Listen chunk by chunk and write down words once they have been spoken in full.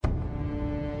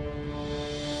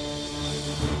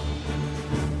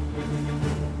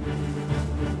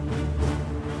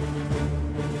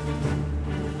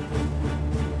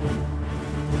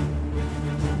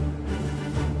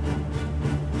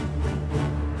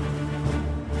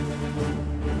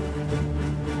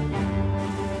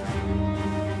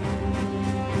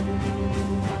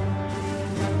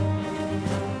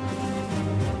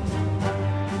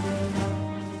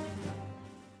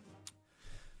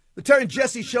The Terry and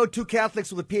Jesse Show, two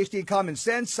Catholics with a PhD in common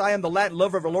sense. I am the Latin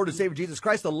lover of our Lord and Savior Jesus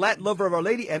Christ, the Latin lover of Our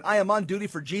Lady, and I am on duty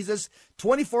for Jesus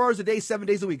 24 hours a day, 7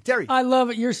 days a week. Terry. I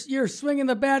love it. You're swinging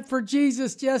the bat for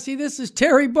Jesus, Jesse. This is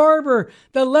Terry Barber,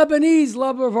 the Lebanese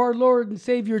lover of our Lord and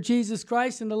Savior Jesus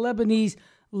Christ and the Lebanese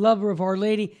lover of Our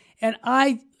Lady. And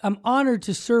I am honored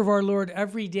to serve our Lord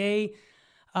every day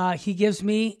He gives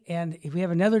me. And if we have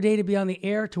another day to be on the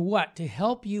air, to what? To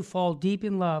help you fall deep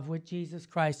in love with Jesus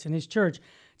Christ and His church.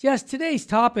 Yes, today's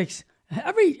topics,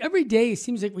 every day it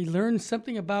seems like we learn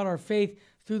something about our faith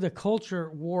through the culture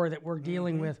war that we're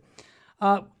dealing with.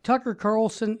 Tucker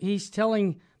Carlson, he's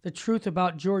telling the truth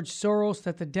about George Soros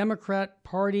that the Democrat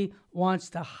Party wants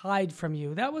to hide from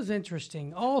you. That was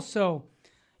interesting. Also,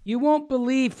 you won't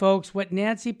believe, folks, what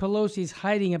Nancy Pelosi is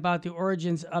hiding about the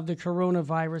origins of the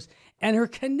coronavirus and her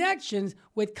connections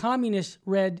with communist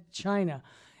Red China.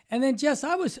 And then, Jess,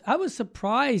 I was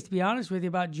surprised, to be honest with you,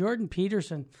 about Jordan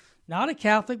Peterson. Not a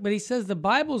Catholic, but he says the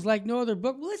Bible's like no other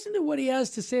book. Listen to what he has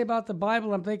to say about the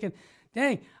Bible. I'm thinking,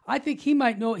 dang, I think he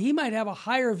might have a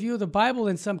higher view of the Bible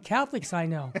than some Catholics I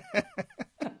know.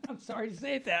 I'm sorry to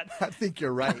say that. I think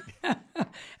you're right.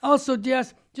 Also,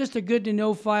 Jess, just a good to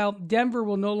know file. Denver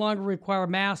will no longer require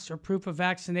masks or proof of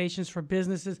vaccinations for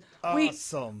businesses.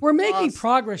 Awesome. We're making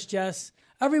progress, Jess.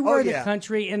 Everywhere in the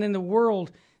country and in the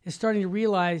world is starting to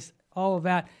realize all of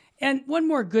that. And one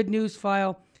more good news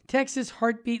file. Texas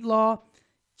heartbeat law.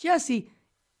 Jesse,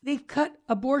 they've cut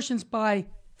abortions by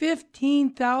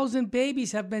 15,000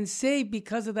 babies have been saved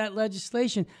because of that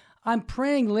legislation. I'm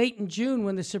praying late in June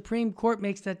when the Supreme Court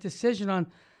makes that decision on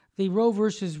the Roe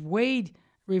versus Wade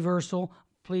reversal,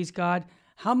 please God,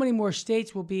 how many more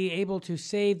states will be able to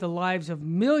save the lives of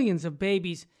millions of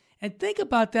babies? And think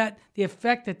about that, the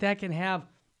effect that can have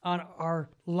on our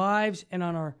lives and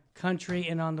on our country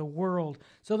and on the world.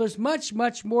 So there's much,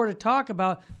 much more to talk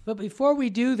about. But before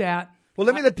we do that... Well,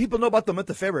 let people know about the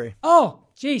month of February. Oh,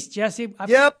 geez, Jesse. I've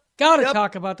got to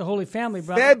talk about the Holy Family,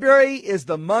 brother. February is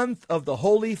the month of the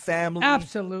Holy Family.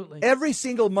 Absolutely. Every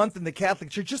single month in the Catholic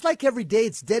Church, just like every day,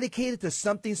 it's dedicated to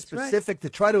something specific to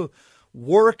try to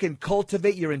work and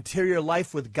cultivate your interior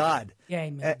life with God. Yeah,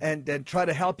 amen. And try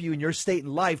to help you in your state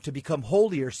in life to become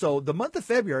holier. So the month of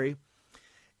February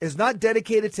is not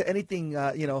dedicated to anything,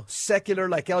 secular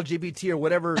like LGBT or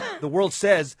whatever the world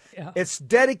says. Yeah. It's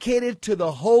dedicated to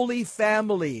the Holy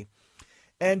Family.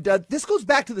 And this goes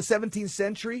back to the 17th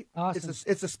century. Awesome.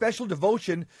 It's a special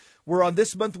devotion where on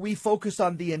this month we focus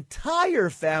on the entire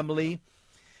family.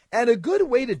 And a good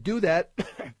way to do that,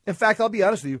 in fact, I'll be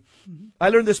honest with you, I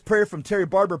learned this prayer from Terry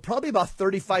Barber probably about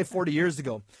 35, 40 years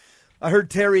ago. I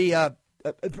heard Terry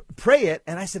pray it,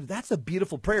 and I said, that's a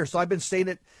beautiful prayer. So I've been saying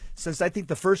it since I think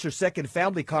the first or second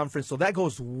family conference. So that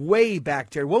goes way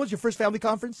back, Terry. What was your first family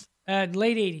conference?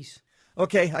 Late 80s.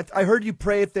 Okay, I heard you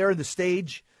pray it there on the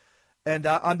stage. And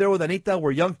I'm there with Anita.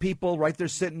 We're young people right there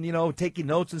sitting, taking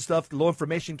notes and stuff, low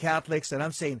information Catholics. And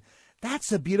I'm saying,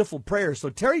 that's a beautiful prayer. So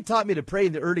Terry taught me to pray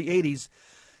in the early 80s.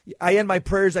 I end my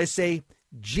prayers, I say,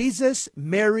 Jesus,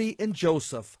 Mary, and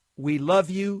Joseph, we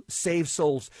love you, save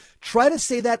souls. Try to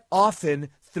say that often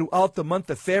throughout the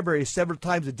month of February, several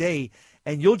times a day,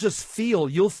 and you'll feel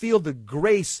the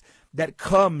grace that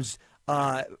comes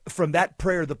from that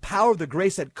prayer, the power of the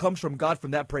grace that comes from God from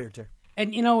that prayer, Terry.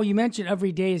 And, you mentioned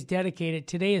every day is dedicated.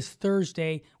 Today is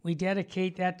Thursday. We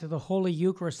dedicate that to the Holy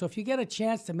Eucharist. So if you get a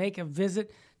chance to make a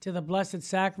visit to the Blessed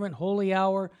Sacrament, Holy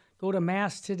Hour, go to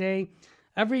Mass today.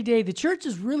 Every day, the Church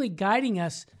is really guiding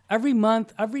us every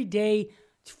month, every day,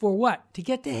 for what? To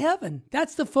get to heaven.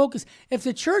 That's the focus. If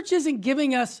the Church isn't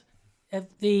giving us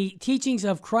the teachings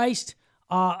of Christ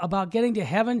about getting to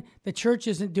heaven, the Church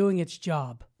isn't doing its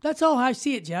job. That's all I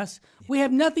see it, Jess. We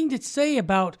have nothing to say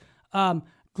about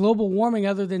global warming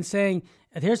other than saying,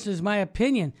 this is my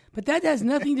opinion. But that has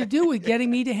nothing to do with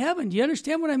getting me to heaven. Do you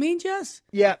understand what I mean, Jess?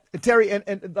 Yeah, Terry,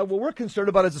 and what we're concerned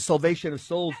about is the salvation of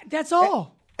souls. That's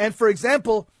all. And for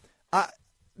example,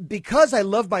 because I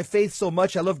love my faith so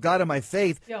much, I love God and my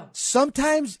faith,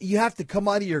 sometimes you have to come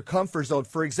out of your comfort zone.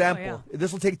 For example,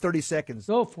 this will take 30 seconds.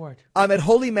 Go for it. I'm at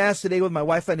Holy Mass today with my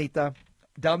wife, Anita,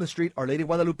 down the street, Our Lady of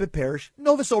Guadalupe Parish,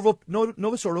 Novus Ordo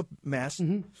Mass.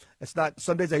 Mm-hmm. It's not,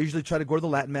 some days I usually try to go to the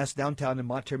Latin Mass downtown in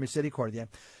Mater Misericordia.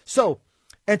 So,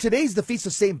 and today's the Feast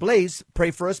of St. Blaise.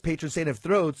 Pray for us, patron saint of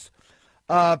throats.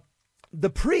 The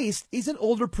priest, he's an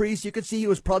older priest. You can see he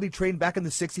was probably trained back in the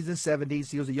 60s and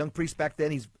 70s. He was a young priest back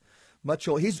then. He's much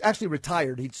older. He's actually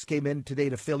retired. He just came in today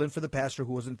to fill in for the pastor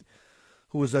who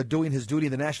was doing his duty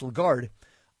in the National Guard.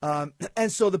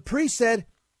 And so the priest said,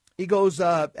 he goes,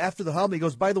 after the homily, he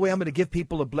goes, by the way, I'm going to give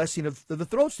people a blessing of the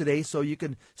throats today so you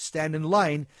can stand in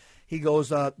line. He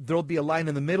goes, there'll be a line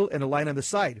in the middle and a line on the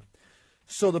side.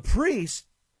 So the priest,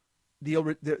 the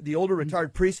older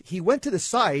retired priest, he went to the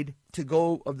side to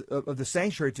go of the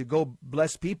sanctuary to go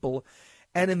bless people,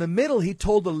 and in the middle he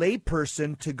told the lay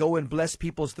person to go and bless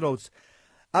people's throats.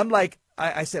 I'm like,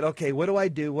 I said, okay, what do I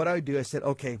do? What do I do? I said,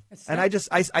 okay, and I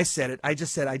said it. I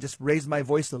just raised my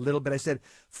voice a little bit. I said,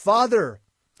 Father,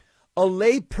 a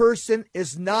lay person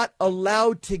is not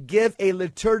allowed to give a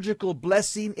liturgical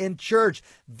blessing in church.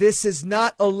 This is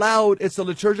not allowed. It's a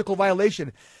liturgical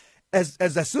violation. As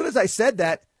soon as I said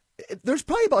that, there's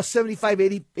probably about 75,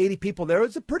 80 people there.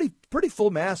 It's a pretty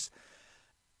full mass.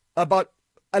 About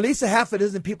at least a half a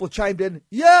dozen people chimed in.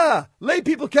 Yeah, lay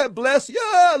people can't bless.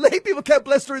 Yeah, lay people can't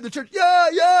bless during the church.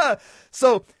 Yeah.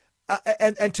 So,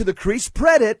 and to the priest's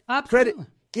credit,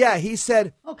 yeah, he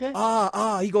said, okay.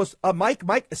 He goes, Mike,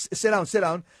 sit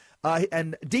down.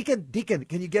 And Deacon,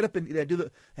 can you get up and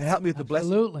help me with the blessing?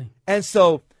 Absolutely. And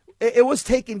so it was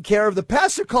taken care of. The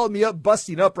pastor called me up,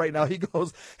 busting up right now. He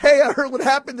goes, hey, I heard what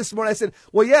happened this morning. I said,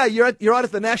 well, yeah, you're out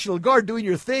at the National Guard doing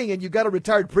your thing, and you got a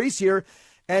retired priest here.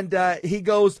 And he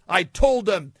goes, I told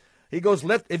him. He goes,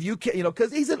 if you can,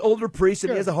 because he's an older priest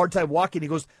and he has a hard time walking. He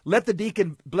goes, let the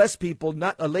deacon bless people,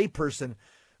 not a lay person.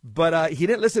 But he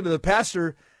didn't listen to the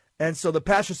pastor. And so the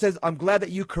pastor says, I'm glad that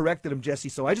you corrected him, Jesse.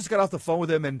 So I just got off the phone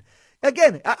with him. And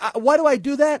again, why do I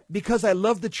do that? Because I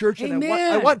love the church and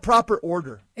I want proper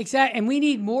order. Exactly. And we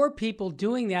need more people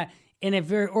doing that in a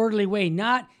very orderly way,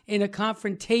 not in a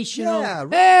confrontational,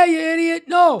 hey, you idiot.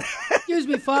 No, excuse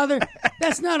me, Father.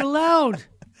 That's not allowed.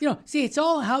 See, it's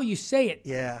all how you say it.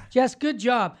 Yeah. Jess, good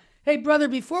job. Hey, brother,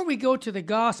 before we go to the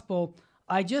gospel,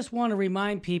 I just want to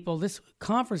remind people, this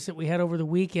conference that we had over the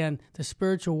weekend, the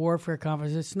Spiritual Warfare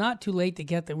Conference, it's not too late to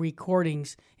get the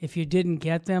recordings if you didn't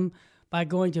get them by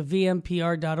going to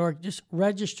vmpr.org. Just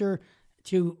register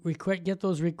to get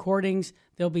those recordings.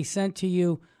 They'll be sent to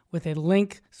you with a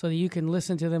link so that you can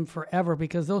listen to them forever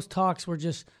because those talks were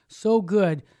just so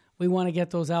good. We want to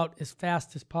get those out as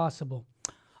fast as possible.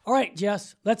 All right,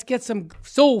 Jess, let's get some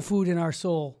soul food in our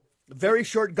soul. Very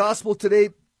short gospel today,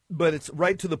 but it's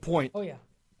right to the point. Oh, yeah.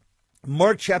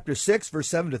 Mark chapter 6, verse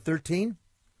 7 to 13.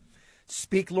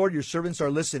 Speak, Lord, your servants are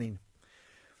listening.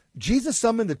 Jesus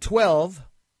summoned the 12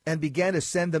 and began to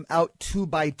send them out 2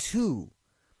 by 2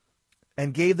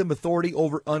 and gave them authority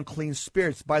over unclean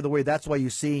spirits. By the way, that's why you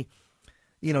see,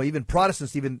 even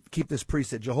Protestants even keep this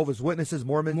precept. Jehovah's Witnesses,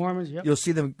 Mormons, yep. You'll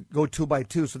see them go 2 by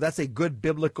 2. So that's a good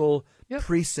biblical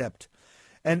precept.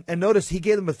 And notice he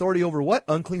gave them authority over what?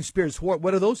 Unclean spirits.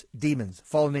 What are those? Demons,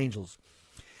 fallen angels.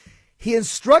 He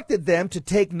instructed them to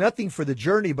take nothing for the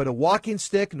journey but a walking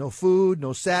stick, no food,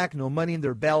 no sack, no money in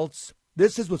their belts.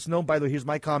 This is what's known, by the way, here's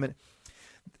my comment.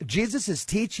 Jesus is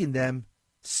teaching them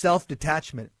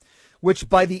self-detachment, which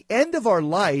by the end of our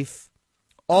life,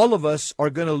 all of us are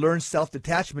going to learn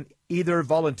self-detachment either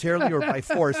voluntarily or by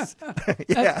force.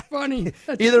 That's funny.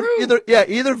 That's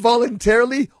either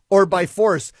voluntarily or by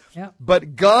force. Yeah.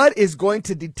 But God is going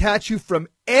to detach you from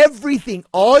everything,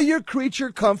 all your creature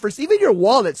comforts, even your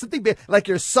wallet, something like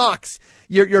your socks,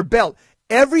 your belt,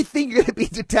 everything, you're going to be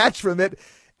detached from it.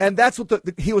 And that's what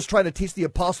he was trying to teach the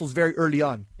apostles very early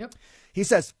on. Yep. He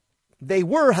says, they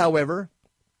were, however,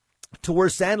 to wear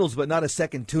sandals but not a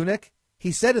second tunic.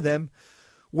 He said to them,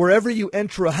 wherever you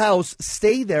enter a house,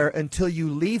 stay there until you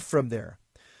leave from there.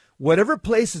 Whatever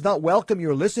place is not welcome you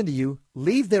or listen to you,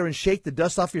 leave there and shake the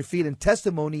dust off your feet in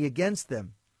testimony against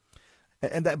them.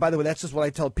 And that, by the way, that's just what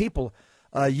I tell people.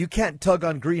 You can't tug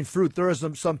on green fruit. There are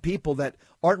some people that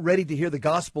aren't ready to hear the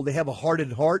gospel. They have a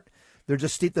hardened heart. They're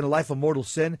just steeped in a life of mortal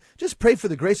sin. Just pray for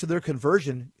the grace of their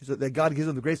conversion, so that God gives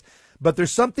them the grace. But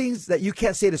there's some things that you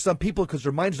can't say to some people because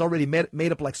their mind is already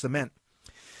made up like cement.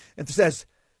 And it says,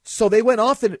 so they went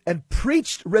off and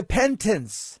preached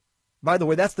repentance. By the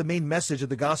way, that's the main message of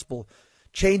the gospel.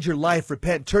 Change your life,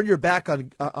 repent, turn your back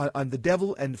on the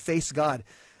devil and face God.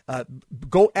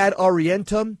 Go ad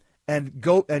orientem and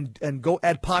go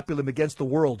ad populum against the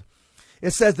world.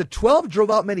 It says the 12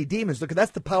 drove out many demons. Look,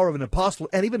 that's the power of an apostle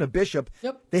and even a bishop.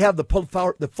 Yep. They have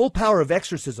the full power of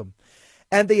exorcism.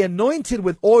 And they anointed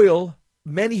with oil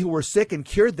many who were sick and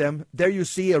cured them. There you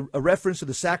see a reference to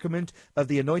the sacrament of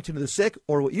the anointing of the sick,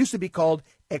 or what used to be called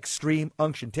extreme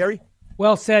unction. Terry?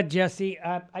 Well said, Jesse.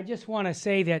 I just want to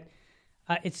say that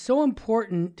it's so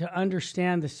important to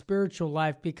understand the spiritual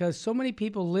life because so many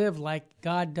people live like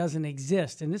God doesn't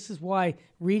exist. And this is why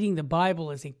reading the Bible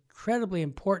is incredibly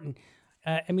important.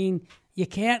 You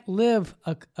can't live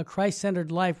a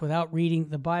Christ-centered life without reading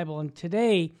the Bible. And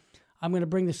today, I'm going to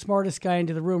bring the smartest guy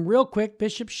into the room real quick,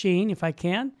 Bishop Sheen, if I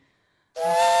can.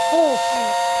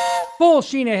 Full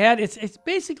Sheen ahead. It's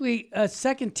basically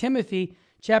 2 Timothy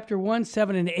chapter 1,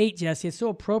 7, and 8, Jesse. It's so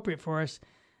appropriate for us.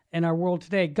 in our world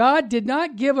today. God did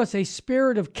not give us a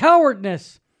spirit of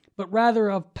cowardness, but rather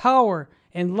of power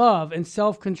and love and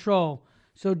self-control.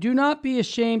 So do not be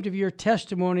ashamed of your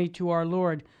testimony to our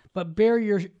Lord, but bear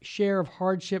your share of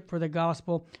hardship for the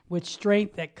gospel with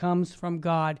strength that comes from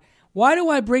God. Why do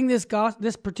I bring this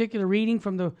particular reading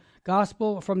from the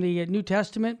gospel, from the New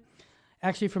Testament?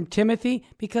 Actually from Timothy,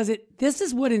 because this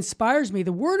is what inspires me.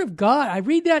 The Word of God. I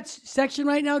read that section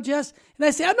right now, Jess, and I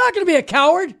say, I'm not going to be a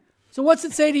coward. So what's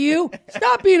it say to you?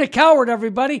 Stop being a coward,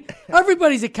 everybody.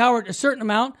 Everybody's a coward a certain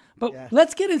amount, but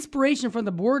let's get inspiration from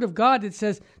the Word of God that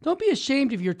says, don't be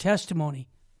ashamed of your testimony.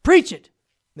 Preach it.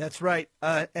 That's right.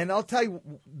 And I'll tell you,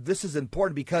 this is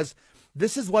important because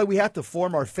this is why we have to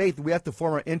form our faith. We have to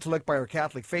form our intellect by our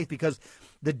Catholic faith, because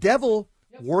the devil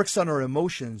works on our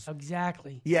emotions.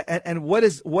 Exactly. Yeah, and what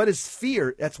is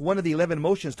fear? That's one of the 11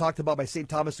 emotions talked about by St.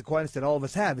 Thomas Aquinas that all of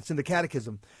us have. It's in the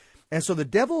Catechism. And so the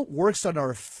devil works on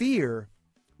our fear,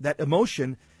 that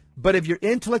emotion, but if your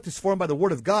intellect is formed by the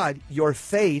Word of God, your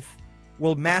faith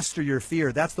will master your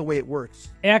fear. That's the way it works.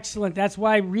 Excellent. That's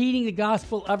why reading the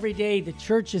gospel every day, the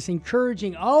church is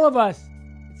encouraging all of us.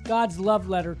 It's God's love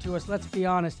letter to us, let's be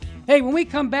honest. Hey, when we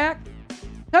come back,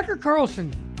 Tucker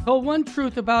Carlson told one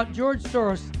truth about George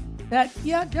Soros, that,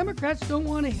 Democrats don't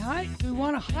want to hide. We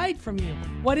want to hide from you.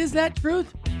 What is that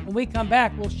truth? When we come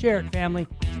back, we'll share it, family.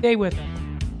 Stay with us.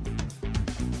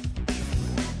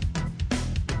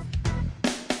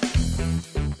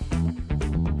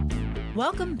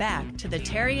 Welcome back to the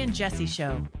Terry and Jesse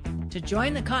Show. To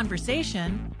join the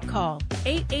conversation, call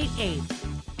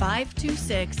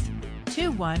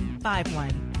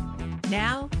 888-526-2151.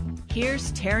 Now,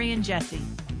 here's Terry and Jesse.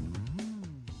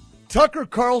 Tucker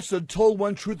Carlson told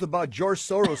one truth about George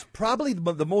Soros, probably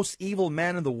the most evil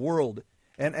man in the world.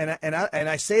 And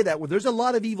I say that, well, there's a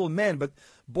lot of evil men, but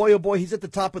boy, oh boy, he's at the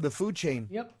top of the food chain.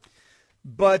 Yep.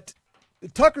 But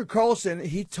Tucker Carlson,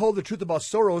 he told the truth about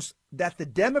Soros, that the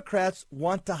Democrats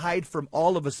want to hide from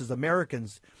all of us as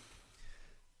Americans.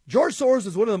 George Soros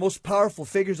is one of the most powerful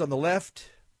figures on the left.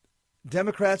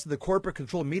 Democrats and the corporate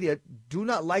controlled media do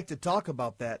not like to talk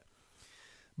about that.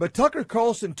 But Tucker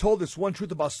Carlson told us one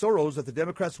truth about Soros, that the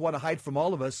Democrats want to hide from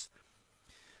all of us.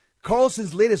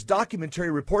 Carlson's latest documentary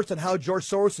reports on how George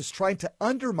Soros is trying to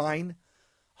undermine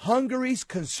Hungary's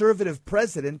conservative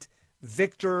president,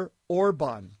 Viktor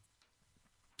Orban.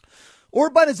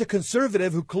 Orban is a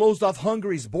conservative who closed off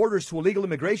Hungary's borders to illegal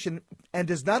immigration and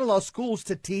does not allow schools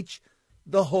to teach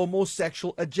the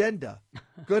homosexual agenda.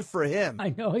 Good for him.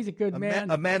 I know, he's a good man.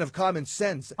 A man of common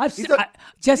sense.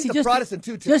 Jesse, he's a Protestant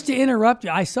too. Just to interrupt you,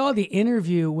 I saw the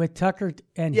interview with Tucker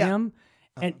and him,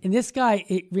 and this guy,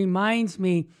 it reminds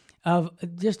me of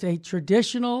just a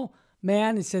traditional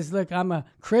man that says, look, I'm a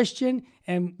Christian,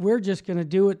 and we're just going to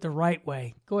do it the right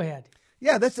way. Go ahead.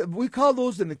 Yeah, we call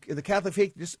those in the Catholic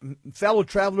faith just fellow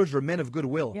travelers or men of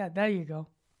goodwill. Yeah, there you go.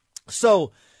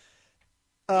 So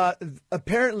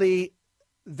apparently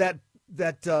that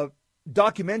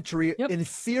documentary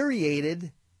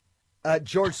infuriated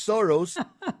George Soros,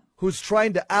 who's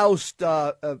trying to oust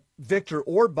Viktor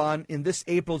Orban in this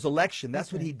April's election.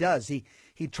 That's what he does. He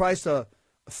tries to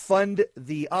fund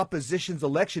the opposition's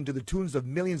election to the tunes of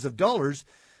millions of dollars,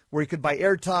 where he could buy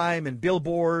airtime and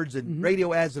billboards and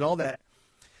radio ads and all that.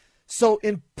 So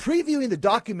in previewing the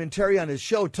documentary on his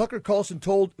show, Tucker Carlson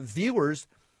told viewers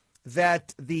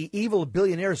that the evil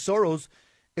billionaire Soros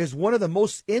is one of the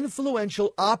most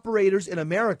influential operators in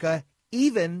America,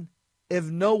 even if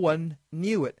no one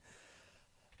knew it.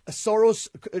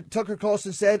 Tucker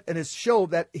Carlson said in his show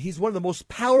that he's one of the most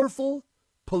powerful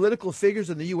political figures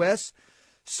in the U.S.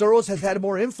 Soros has had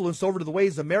more influence over the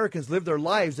ways Americans live their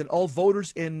lives than all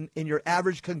voters in your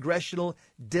average congressional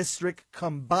district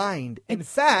combined. In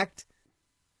fact,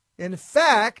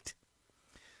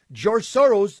 George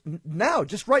Soros now,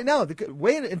 just right now,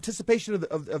 way in anticipation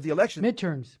of the election,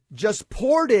 midterms, just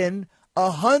poured in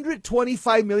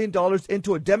 $125 million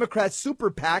into a Democrat super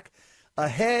PAC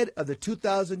ahead of the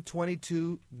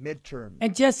 2022 midterm.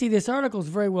 And Jesse, this article is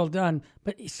very well done,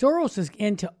 but Soros is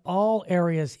into all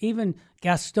areas. Even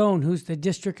Gaston, who's the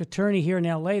district attorney here in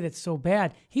L.A. that's so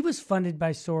bad, he was funded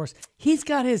by Soros. He's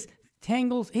got his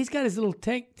tangles. He's got his little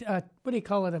what do you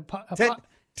call it?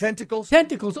 Tentacles?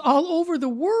 Tentacles all over the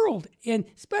world, and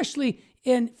especially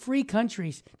in free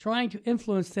countries, trying to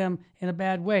influence them in a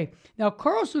bad way. Now,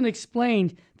 Carlson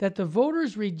explained that the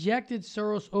voters rejected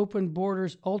Soros' open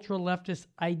borders ultra-leftist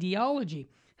ideology.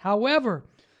 However,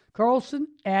 Carlson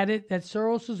added that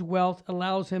Soros' wealth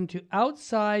allows him to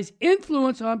outsize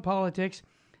influence on politics,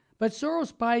 but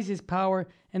Soros buys his power,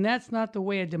 and that's not the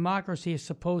way a democracy is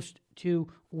supposed to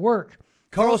work.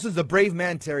 Carlson's a brave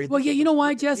man, Terry. Well, yeah, you know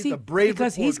why, Jesse? He's a brave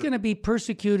because he's reporter. going to be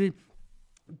persecuted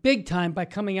big time by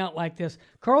coming out like this.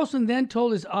 Carlson then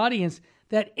told his audience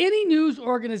that any news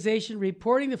organization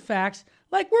reporting the facts,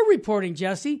 like we're reporting,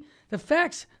 Jesse, the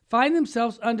facts find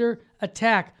themselves under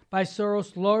attack by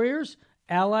Soros lawyers,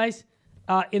 allies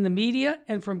in the media,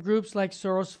 and from groups like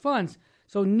Soros Funds.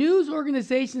 So news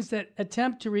organizations that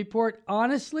attempt to report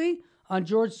honestly on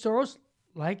George Soros,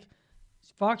 like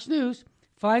Fox News,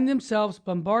 find themselves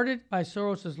bombarded by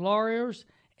Soros's lawyers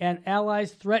and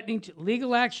allies threatening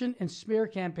legal action and smear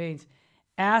campaigns.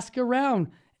 Ask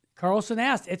around. Carlson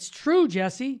asked. It's true,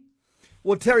 Jesse.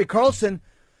 Well, Terry,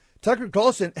 Tucker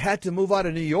Carlson had to move out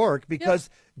of New York because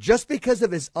just because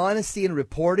of his honesty in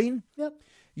reporting,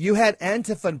 you had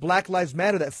Antifa and Black Lives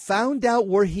Matter that found out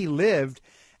where he lived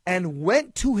and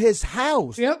went to his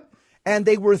house. And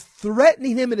they were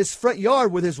threatening him in his front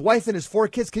yard with his wife and his 4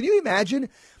 kids. Can you imagine?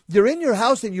 You're in your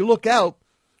house and you look out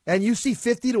and you see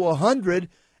 50 to 100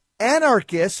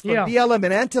 anarchists from BLM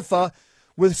and Antifa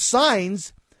with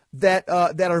signs that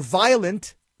are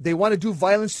violent. They want to do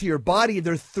violence to your body.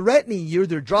 They're threatening you.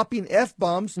 They're dropping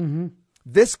F-bombs.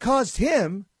 This caused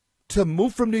him to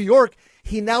move from New York.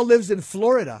 He now lives in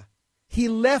Florida. He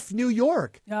left New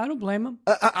York. Yeah, I don't blame him.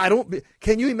 I don't.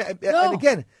 Can you imagine? No.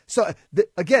 And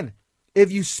again,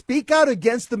 if you speak out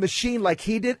against the machine like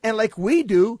he did and like we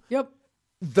do,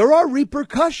 there are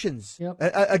repercussions.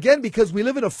 Again, because we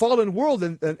live in a fallen world,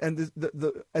 and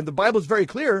the Bible is very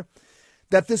clear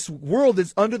that this world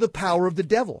is under the power of the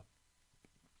devil.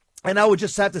 And I would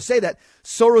just have to say that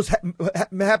Soros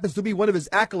happens to be one of his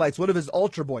acolytes, one of his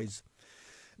altar boys.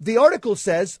 The article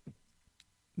says,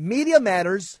 Media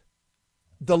Matters,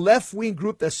 the left-wing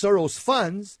group that Soros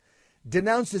funds,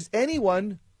 denounces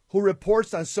anyone who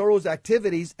reports on Soros'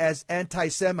 activities as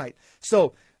anti-Semite.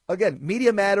 So, again,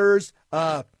 Media Matters,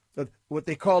 what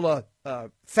they call a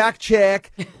fact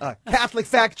check, Catholic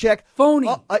fact check. Phony.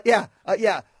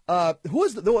 Who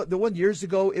was the one years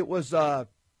ago? It was Snopes.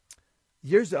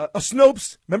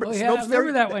 Remember Snopes? I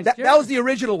remember that one. That was the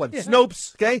original one.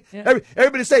 Snopes. Okay.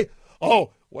 Everybody say,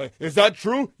 "Oh, wait, is that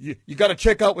true?" You got to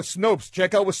check out what Snopes.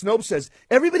 Check out what Snopes says.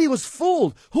 Everybody was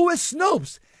fooled. Who is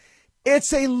Snopes?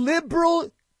 It's a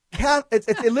liberal. It's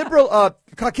a liberal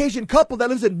Caucasian couple that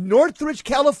lives in Northridge,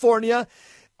 California,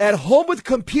 at home with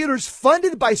computers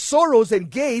funded by Soros and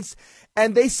Gates,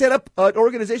 and they set up an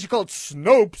organization called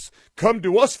Snopes. Come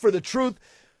to us for the truth.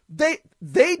 They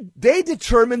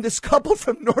determined, this couple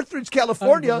from Northridge,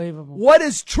 California, what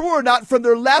is true or not from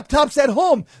their laptops at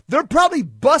home. They're probably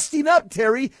busting up,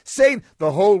 Terry, saying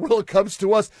the whole world comes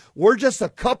to us. We're just a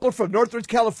couple from Northridge,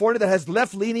 California that has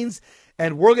left leanings,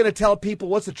 and we're going to tell people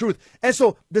what's the truth. And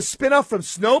so the spinoff from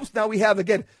Snopes, now we have,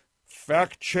 again,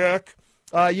 Fact Check.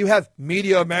 You have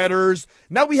Media Matters.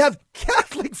 Now we have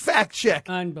Catholic Fact Check.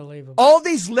 Unbelievable. All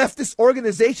these leftist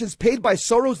organizations paid by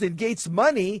Soros and Gates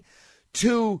money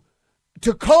to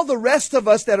call the rest of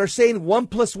us that are saying 1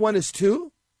 + 1 is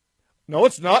 2? No,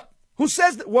 it's not. Who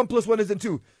says that 1 + 1 isn't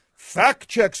 2? Fact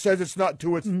Check says it's not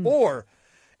 2, it's 4.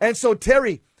 And so,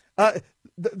 Terry, the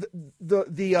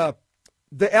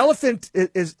elephant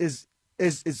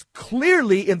is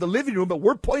clearly in the living room, but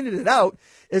we're pointing it out,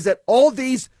 is that all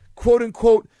these quote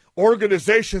unquote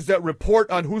organizations that report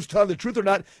on who's telling the truth or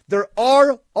not, there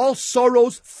are all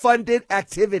Soros funded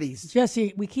activities.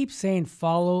 Jesse, we keep saying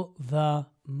follow the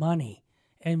money.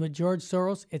 And with George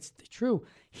Soros, it's true.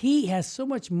 He has so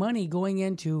much money going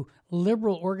into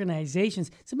liberal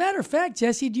organizations. As a matter of fact,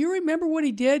 Jesse, do you remember what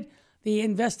he did? The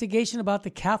investigation about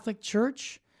the Catholic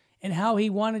Church and how he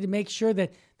wanted to make sure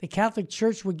that the Catholic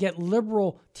Church would get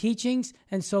liberal teachings,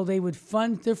 and so they would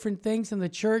fund different things in the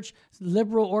church,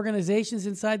 liberal organizations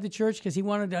inside the church, because he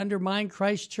wanted to undermine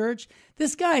Christ's church.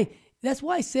 This guy, that's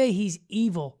why I say he's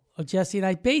evil, Jesse, and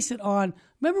I base it on,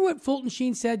 remember what Fulton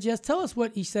Sheen said, Jess? Tell us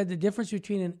what he said, the difference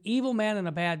between an evil man and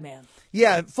a bad man.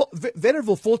 Yeah,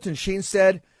 Venerable Fulton Sheen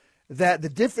said that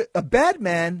a bad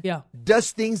man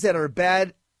does things that are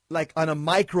bad, like on a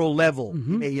micro level.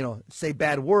 He may, say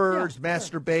bad words,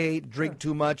 masturbate, drink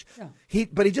too much.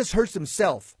 But he just hurts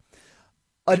himself.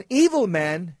 An evil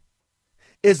man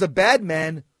is a bad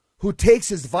man who takes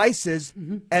his vices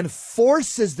and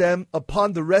forces them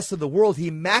upon the rest of the world.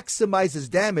 He maximizes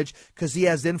damage because he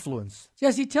has influence.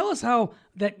 Jesse, tell us how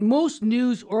that most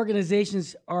news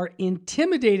organizations are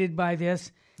intimidated by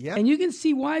this, and you can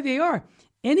see why they are.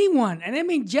 Anyone, and I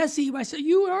mean, Jesse, myself,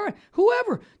 you are,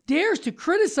 whoever dares to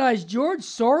criticize George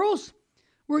Soros,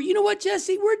 you know what,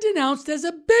 Jesse? We're denounced as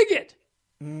a bigot.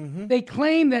 They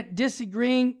claim that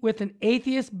disagreeing with an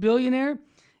atheist billionaire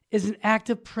is an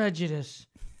act of prejudice.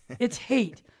 It's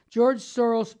hate. George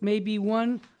Soros may be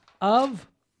one of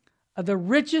of the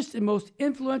richest and most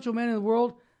influential men in the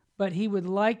world, but he would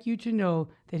like you to know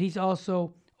that he's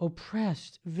also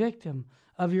oppressed victim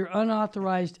of your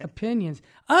unauthorized opinions.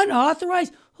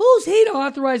 Unauthorized? Who's he to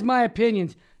authorize my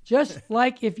opinions? Just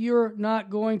like if you're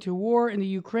not going to war in the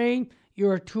Ukraine,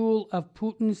 you're a tool of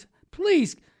Putin's.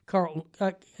 Please,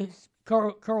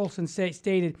 Carlson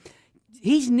stated.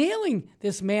 He's nailing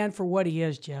this man for what he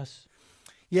is, Jess.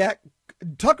 Yeah,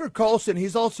 Tucker Carlson,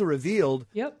 he's also revealed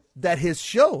that his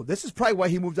show, this is probably why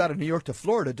he moved out of New York to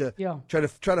Florida to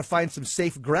try to find some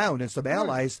safe ground and some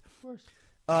allies. Of course.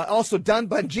 Also, Don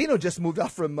Bongino just moved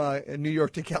off from New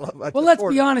York to California. Well, let's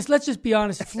be honest. Let's just be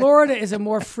honest. Florida is a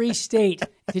more free state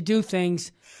to do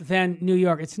things than New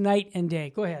York. It's night and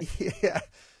day. Go ahead. Yeah.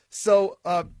 So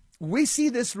we see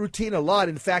this routine a lot.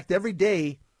 In fact, every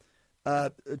day,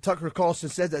 Tucker Carlson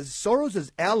says that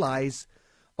Soros' allies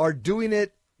are doing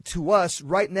it to us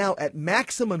right now at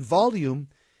maximum volume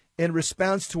in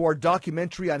response to our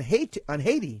documentary on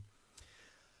Haiti.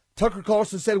 Tucker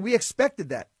Carlson said, we expected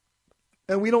that.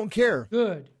 And we don't care.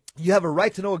 Good. You have a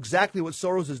right to know exactly what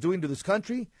Soros is doing to this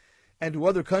country and to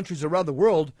other countries around the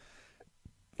world.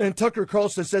 And Tucker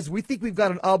Carlson says, we think we've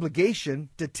got an obligation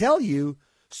to tell you,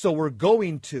 so we're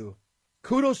going to.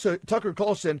 Kudos to Tucker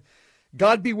Carlson.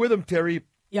 God be with him, Terry.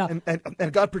 Yeah.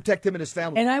 And God protect him and his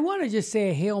family. And I want to just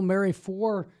say a Hail Mary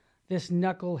for this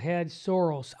knucklehead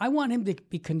Soros. I want him to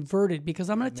be converted because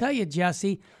I'm going to tell you,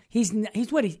 Jesse, he's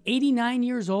 89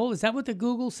 years old. Is that what the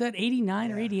Google said?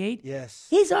 89 or 88? Yes.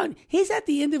 He's at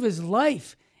the end of his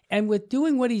life. And with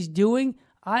doing what he's doing,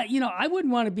 I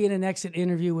wouldn't want to be in an exit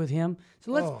interview with him.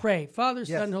 So let's pray. Father,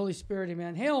 Son, and Holy Spirit,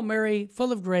 amen. Hail Mary,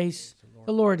 full of grace,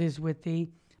 the Lord is with thee.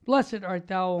 Blessed art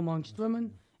thou amongst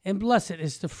women, and blessed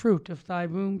is the fruit of thy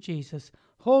womb, Jesus.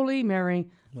 Holy Mary,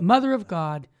 Mother of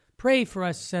God, pray for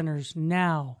us sinners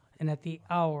now and at the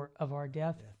hour of our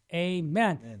death.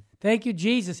 Amen. Thank you,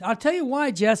 Jesus. I'll tell you why,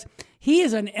 Jess. He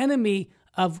is an enemy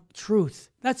of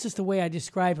truth. That's just the way I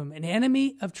describe him, an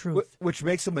enemy of truth. Which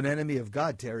makes him an enemy of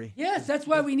God, Terry. Yes, that's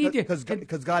why we need to.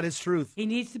 Because God is truth. He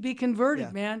needs to be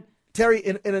converted, man. Terry,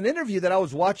 in an interview that I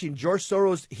was watching, George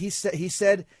Soros, he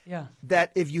said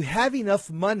that if you have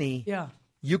enough money,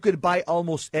 you could buy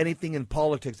almost anything in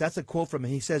politics. That's a quote from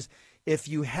him. He says, if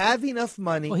you have enough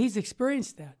money... Well, he's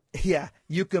experienced that. Yeah,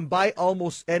 you can buy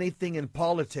almost anything in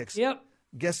politics. Yep.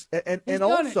 And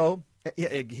also,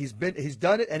 he's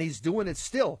done it, and he's doing it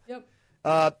still. Yep.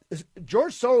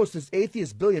 George Soros is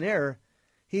atheist billionaire.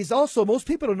 He's also, most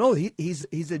people don't know, he's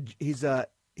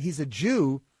a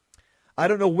Jew. I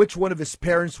don't know which one of his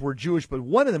parents were Jewish, but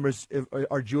one of them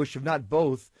are Jewish, if not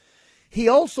both. He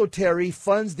also, Terry,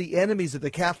 funds the enemies of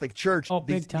the Catholic Church, the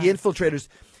infiltrators.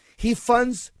 He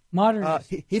funds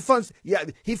modernists. He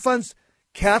funds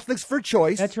Catholics for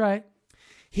Choice. That's right.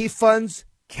 He funds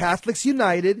Catholics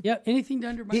United. Yep. Anything to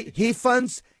undermine. He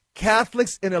funds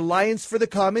Catholics in Alliance for the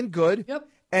Common Good. Yep.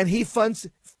 And he funds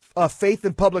Faith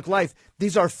in Public Life.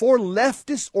 These are 4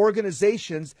 leftist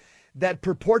organizations that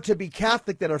purport to be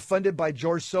Catholic that are funded by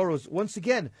George Soros. Once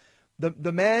again,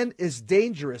 the man is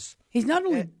dangerous. He's not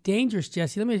only dangerous,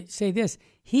 Jesse. Let me say this.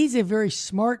 He's a very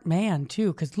smart man,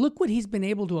 too, because look what he's been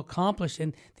able to accomplish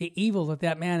and the evil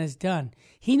that man has done.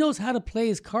 He knows how to play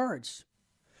his cards.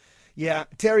 Yeah,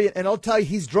 Terry, and I'll tell you,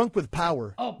 he's drunk with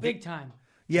power. Oh, big time.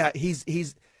 Yeah,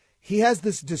 he has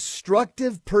this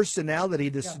destructive personality,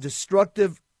 this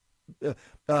destructive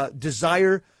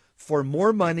desire for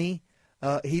more money.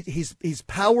 He's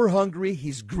power hungry.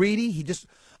 He's greedy. He just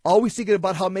always thinking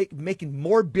about how making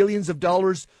more billions of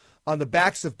dollars on the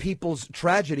backs of people's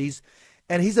tragedies.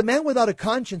 And he's a man without a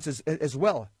conscience as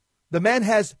well. The man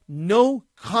has no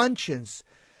conscience.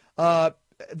 The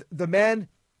man,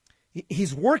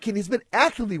 he's been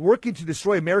actively working to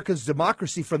destroy America's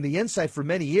democracy from the inside for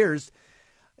many years.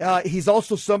 He's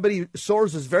also somebody,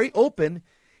 Soros is very open.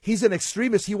 He's an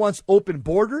extremist. He wants open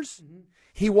borders. Mm-hmm.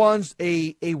 He wants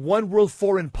a one world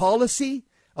foreign policy,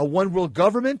 a one world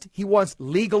government. He wants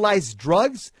legalized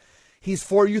drugs. He's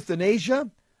for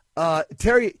euthanasia.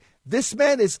 Terry, this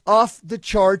man is off the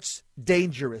charts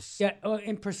dangerous. Yeah,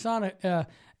 in persona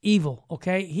evil,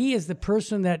 okay? He is the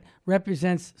person that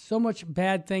represents so much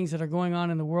bad things that are going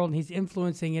on in the world, and he's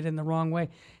influencing it in the wrong way.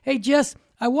 Hey, Jess,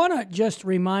 I want to just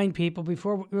remind people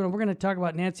before we're going to talk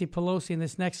about Nancy Pelosi in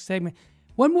this next segment,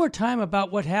 one more time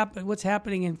about what's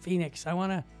happening in Phoenix. I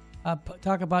want to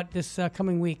talk about this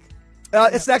coming week.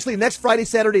 It's actually next Friday,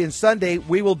 Saturday, and Sunday.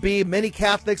 We will be, many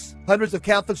Catholics, hundreds of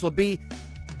Catholics will be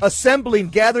assembling,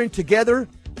 gathering together,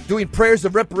 doing prayers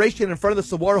of reparation in front of the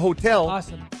Saguaro Hotel.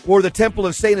 Awesome. Where the Temple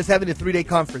of Satan is having a 3-day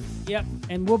conference. Yep,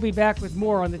 and we'll be back with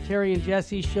more on the Terry and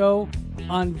Jesse Show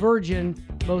on Virgin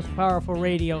Most Powerful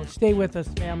Radio. Stay with us,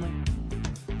 family.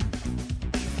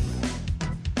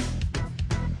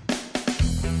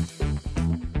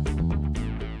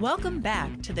 Welcome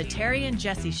back to the Terry and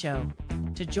Jesse Show.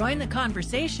 To join the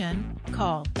conversation,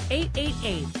 call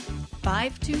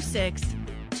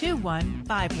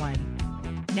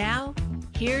 888-526-2151. Now,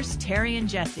 here's Terry and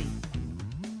Jesse.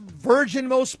 Virgin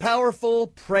Most Powerful,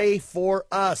 pray for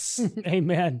us.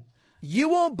 Amen. You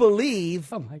won't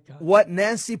believe what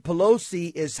Nancy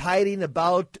Pelosi is hiding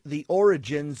about the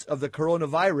origins of the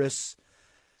coronavirus.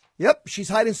 Yep, she's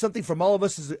hiding something from all of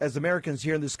us as Americans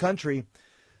here in this country.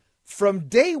 From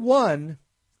day one,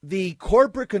 the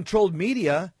corporate-controlled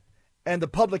media and the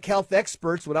public health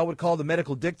experts, what I would call the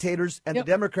medical dictators, and the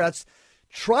Democrats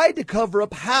tried to cover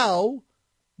up how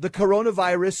the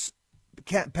coronavirus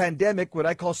pandemic, what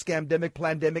I call scamdemic,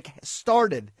 plandemic,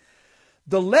 started.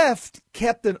 The left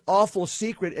kept an awful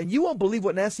secret, and you won't believe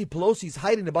what Nancy Pelosi's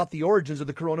hiding about the origins of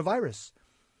the coronavirus.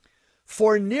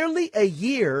 For nearly a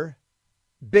year,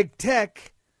 big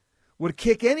tech would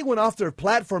kick anyone off their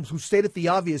platforms who stated the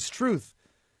obvious truth,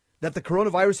 that the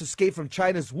coronavirus escaped from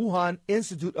China's Wuhan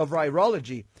Institute of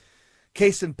Virology.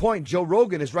 Case in point, Joe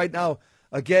Rogan is right now,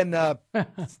 again,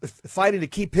 fighting to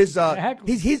keep his...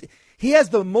 He has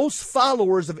the most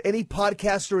followers of any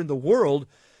podcaster in the world,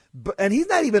 and he's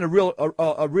not even a real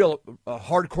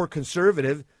hardcore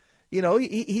conservative. You know,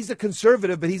 he's a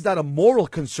conservative, but he's not a moral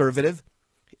conservative.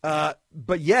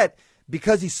 But yet,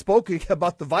 because he's spoken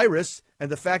about the virus and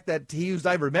the fact that he used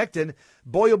ivermectin,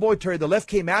 boy, oh boy, Terry, the left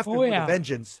came after him with a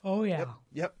vengeance. Oh, yeah.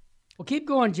 Yep. Well, keep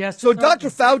going, Jess. So Dr.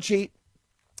 Fauci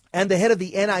and the head of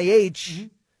the NIH,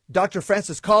 Dr.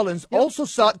 Francis Collins, also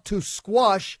sought to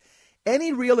squash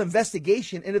any real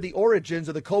investigation into the origins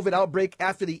of the COVID outbreak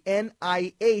after the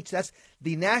NIH, that's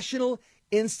the National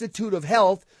Institute of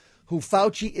Health, who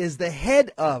Fauci is the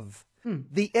head of.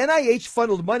 The NIH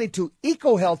funneled money to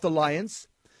EcoHealth Alliance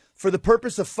for the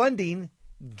purpose of funding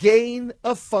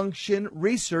gain-of-function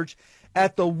research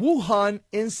at the Wuhan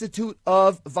Institute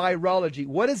of Virology.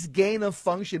 What is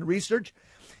gain-of-function research?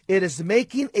 It is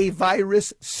making a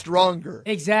virus stronger.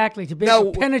 Exactly, to be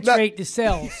able to penetrate the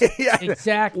cells. Yeah,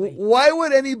 exactly. Why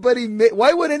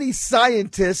would any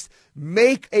scientist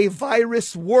make a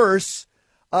virus worse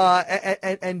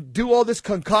and do all this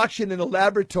concoction in a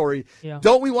laboratory? Yeah.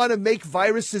 Don't we want to make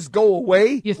viruses go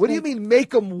away? What do you mean make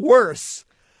them worse?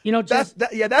 You know, that's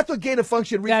what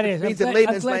gain-of-function research means in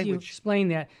layman's language. You explain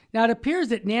that. Now, it appears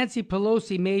that Nancy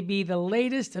Pelosi may be the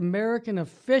latest American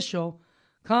official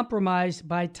compromised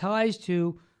by ties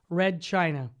to Red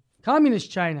China,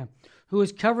 Communist China, who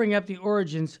is covering up the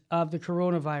origins of the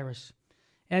coronavirus.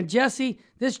 And Jesse,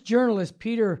 this journalist,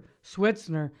 Peter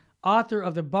Schweizer, author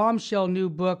of the bombshell new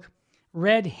book,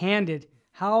 Red-Handed,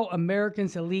 How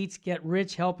Americans' Elites Get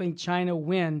Rich Helping China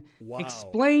Win,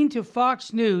 explained to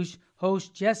Fox News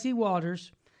host Jesse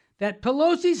Walters that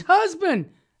Pelosi's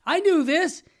husband, I knew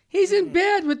this, he's in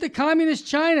bed with the Communist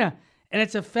China, and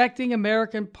it's affecting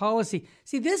American policy.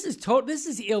 See, this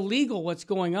is illegal what's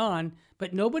going on,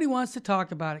 but nobody wants to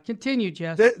talk about it. Continue,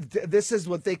 Jess. This is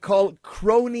what they call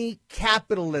crony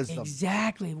capitalism.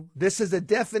 Exactly. This is a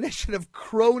definition of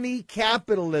crony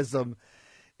capitalism,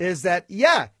 is that,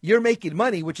 you're making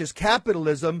money, which is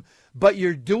capitalism, but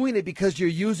you're doing it because you're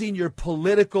using your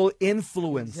political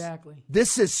influence. Exactly.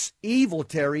 This is evil,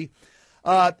 Terry.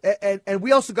 And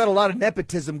we also got a lot of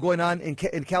nepotism going on in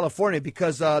California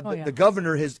because the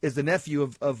governor is the nephew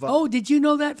of oh, did you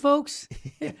know that, folks?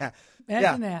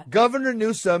 Imagine that. Governor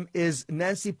Newsom is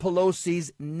Nancy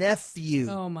Pelosi's nephew.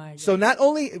 Oh, my God. So not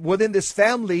only within this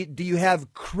family do you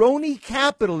have crony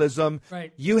capitalism,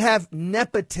 you have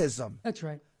nepotism. That's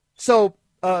right. So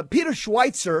Peter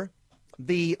Schweizer,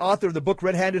 the author of the book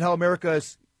Red-Handed, How America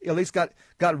has at least got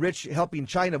rich helping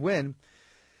China win,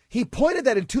 he pointed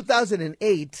that in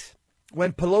 2008,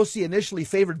 when Pelosi initially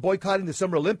favored boycotting the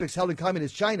Summer Olympics held in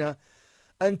Communist China,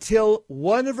 until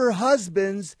one of her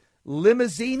husband's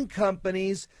limousine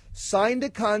companies signed a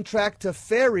contract to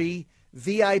ferry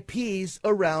VIPs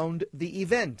around the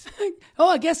event. Oh,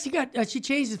 I guess she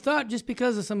changed the thought just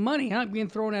because of some money, being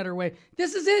thrown at her way.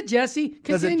 This is it, Jesse. Continue.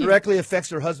 Because it directly affects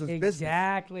her husband's business.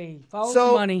 Exactly. Follow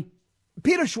the money.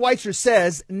 Peter Schweizer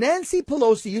says Nancy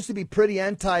Pelosi used to be pretty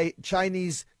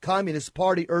anti-Chinese Communist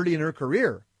Party early in her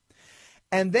career.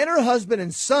 And then her husband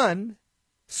and son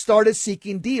started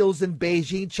seeking deals in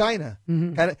Beijing, China.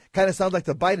 Kind of sounds like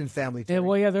the Biden family. Yeah,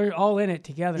 well, they're all in it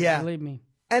together, believe me.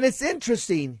 And it's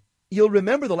interesting. You'll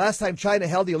remember the last time China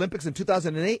held the Olympics in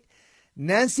 2008,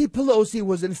 Nancy Pelosi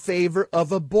was in favor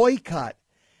of a boycott.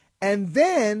 And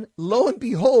then, lo and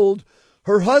behold,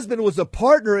 her husband was a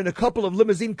partner in a couple of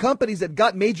limousine companies that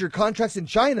got major contracts in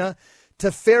China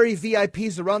to ferry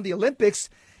VIPs around the Olympics.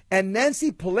 And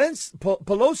Nancy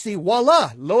Pelosi,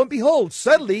 voila, lo and behold,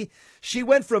 suddenly she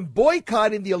went from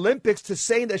boycotting the Olympics to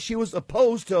saying that she was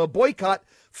opposed to a boycott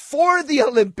for the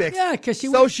Olympics. Yeah, because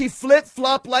she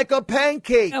flip-flopped like a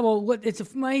pancake. Yeah, well, it's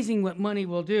amazing what money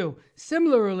will do.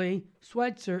 Similarly,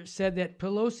 Schweitzer said that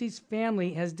Pelosi's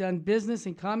family has done business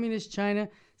in communist China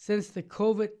since the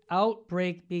COVID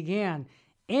outbreak began.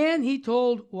 And he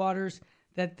told Waters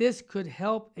that this could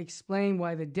help explain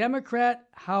why the Democrat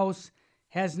House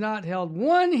has not held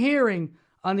one hearing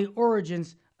on the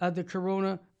origins of the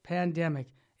corona pandemic.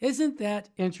 Isn't that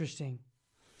interesting?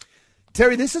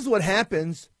 Terry, this is what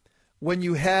happens when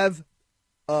you have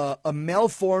a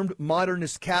malformed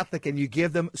modernist Catholic and you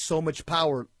give them so much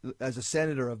power as a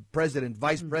senator, a president,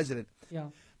 vice president. Yeah.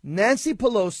 Nancy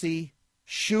Pelosi,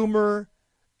 Schumer,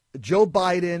 Joe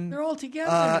Biden, they're all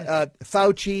together.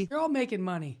 Fauci. They're all making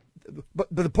money. But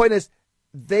the point is,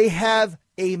 they have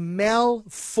a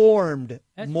malformed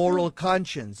moral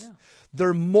conscience. Yeah.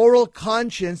 Their moral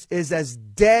conscience is as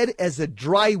dead as a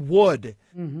dry wood.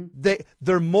 Mm-hmm.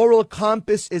 Their moral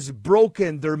compass is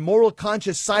broken. Their moral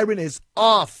conscience siren is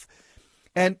off.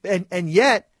 And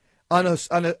yet, on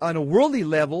a worldly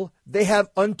level, they have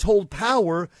untold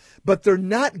power, but they're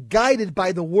not guided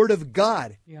by the Word of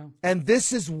God. Yeah. And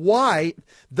this is why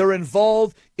they're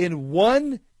involved in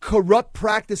one corrupt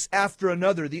practice after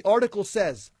another. The article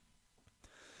says,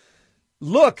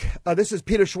 look, this is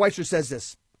Peter Schweitzer says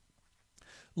this.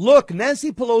 Look,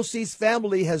 Nancy Pelosi's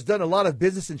family has done a lot of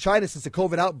business in China since the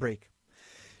COVID outbreak.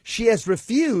 She has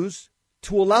refused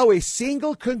to allow a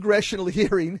single congressional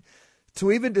hearing to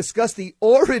even discuss the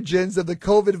origins of the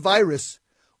COVID virus.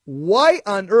 Why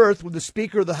on earth would the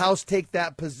Speaker of the House take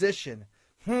that position?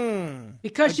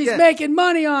 Because she's making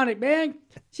money on it, man.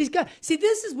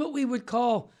 This is what we would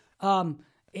call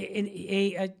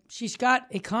she's got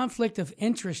a conflict of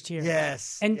interest here.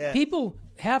 Yes. And people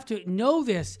have to know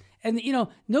this. And,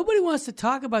 nobody wants to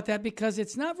talk about that because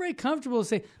it's not very comfortable to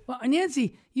say, well,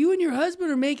 Nancy, you and your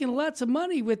husband are making lots of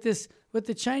money with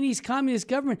the Chinese Communist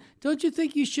government. Don't you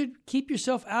think you should keep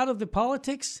yourself out of the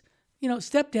politics?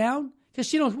 Step down? Because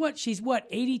she's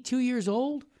 82 years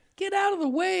old? Get out of the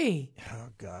way. Oh,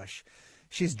 gosh.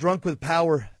 She's drunk with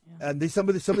power. Yeah. And some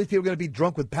of these people are going to be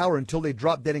drunk with power until they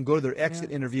drop dead and go to their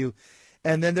exit interview.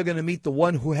 And then they're going to meet the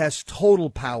one who has total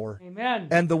power. Amen.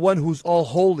 And the one who's all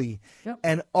holy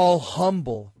and all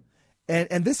humble.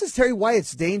 And this is, Terry, why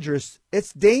it's dangerous.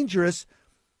 It's dangerous.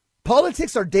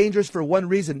 Politics are dangerous for one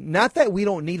reason. Not that we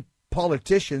don't need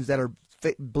politicians that are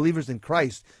believers in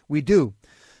Christ. We do.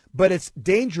 But it's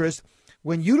dangerous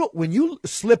when you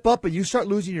slip up and you start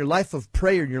losing your life of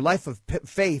prayer and your life of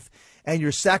faith and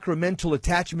your sacramental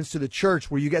attachments to the church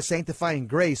where you get sanctifying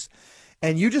grace.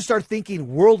 And you just start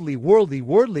thinking worldly.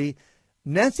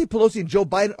 Nancy Pelosi and Joe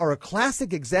Biden are a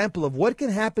classic example of what can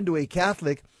happen to a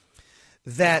Catholic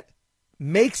that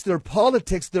makes their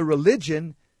politics their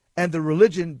religion, and the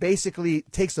religion basically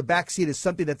takes a backseat as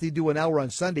something that they do an hour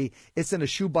on Sunday. It's in a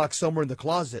shoebox somewhere in the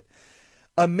closet.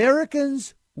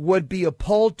 Americans would be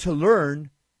appalled to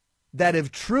learn that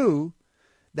if true,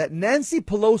 that Nancy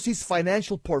Pelosi's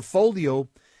financial portfolio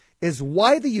is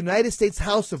why the United States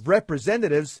House of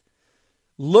Representatives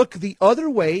look the other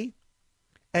way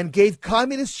and gave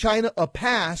communist China a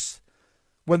pass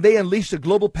when they unleashed a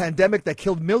global pandemic that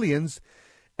killed millions.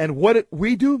 And what did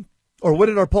we do? Or what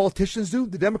did our politicians do?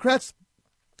 The Democrats?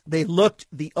 They looked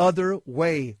the other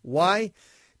way. Why?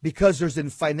 Because there's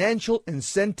financial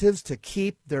incentives to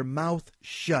keep their mouth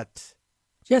shut.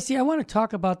 Jesse, I want to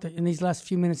talk about in these last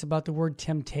few minutes about the word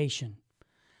temptation.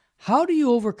 How do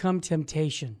you overcome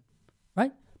temptation?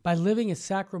 Right? By living a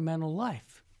sacramental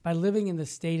life. By living in the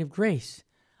state of grace.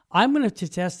 I'm going to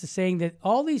attest to saying that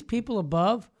all these people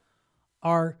above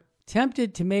are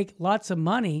tempted to make lots of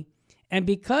money, and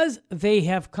because they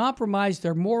have compromised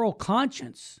their moral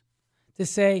conscience to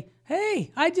say,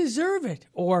 hey, I deserve it,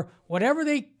 or whatever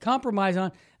they compromise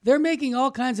on, they're making all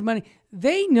kinds of money.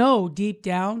 They know deep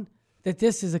down that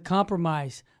this is a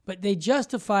compromise, but they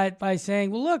justify it by saying,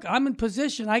 well, look, I'm in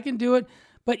position, I can do it.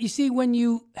 But you see, when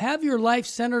you have your life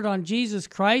centered on Jesus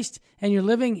Christ and you're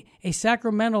living a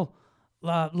sacramental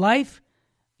life,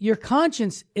 your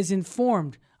conscience is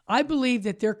informed. I believe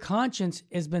that their conscience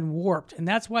has been warped, and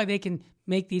that's why they can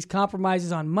make these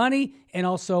compromises on money and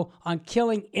also on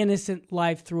killing innocent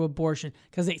life through abortion,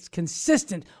 because it's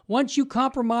consistent. Once you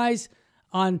compromise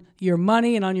on your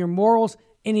money and on your morals,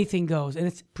 anything goes, and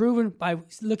it's proven by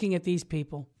looking at these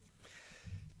people.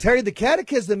 Terry, the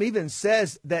Catechism even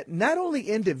says that not only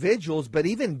individuals, but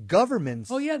even governments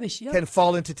they can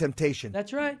fall into temptation.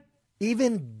 That's right.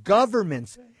 Even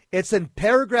governments. It's in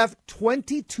paragraph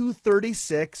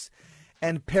 2236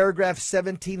 and paragraph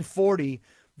 1740.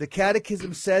 The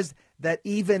Catechism says that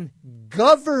even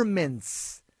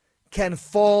governments can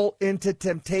fall into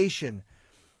temptation.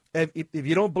 If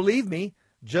you don't believe me,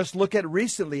 just look at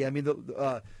recently. I mean,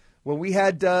 when we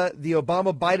had the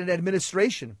Obama-Biden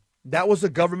administration, that was a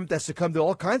government that succumbed to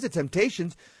all kinds of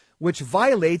temptations, which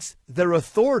violates their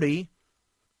authority,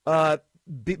 but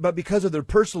because of their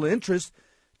personal interest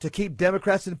to keep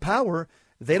Democrats in power,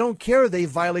 they don't care. They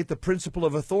violate the principle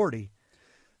of authority.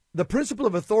 The principle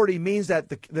of authority means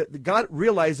that God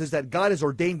realizes that God has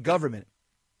ordained government.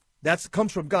 That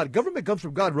comes from God. Government comes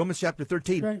from God, Romans chapter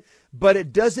 13. Right. But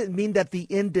it doesn't mean that the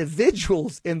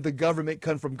individuals in the government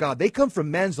come from God. They come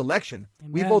from man's election.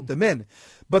 Amen. We vote them in.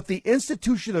 But the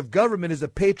institution of government is a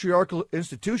patriarchal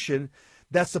institution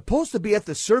that's supposed to be at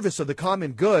the service of the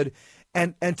common good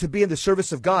and to be in the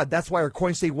service of God. That's why our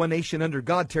coins say one nation under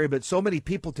God, Terry. But so many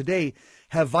people today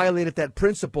have violated that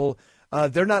principle.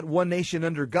 They're not one nation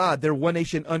under God. They're one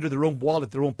nation under their own wallet,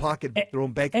 their own pocket, their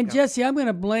own bank account. And Jesse, I'm going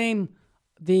to blame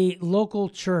the local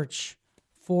church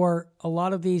for a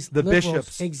lot of these liberals,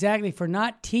 bishops. Exactly, for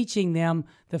not teaching them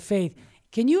the faith.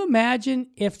 Can you imagine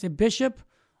if the bishop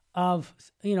of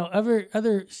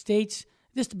other states,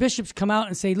 the bishops come out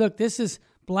and say, look, this is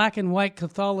black and white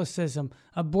Catholicism.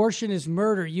 Abortion is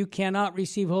murder. You cannot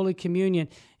receive Holy Communion.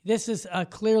 This is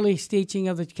clearly teaching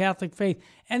of the Catholic faith.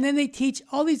 And then they teach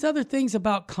all these other things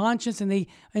about conscience, and they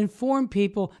inform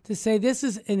people to say this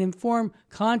is an informed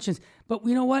conscience. But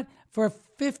you know what? For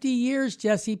 50 years,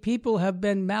 Jesse, people have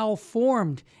been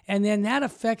malformed. And then that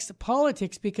affects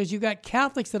politics because you got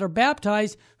Catholics that are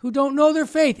baptized who don't know their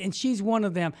faith. And she's one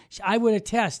of them. I would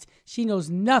attest, she knows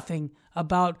nothing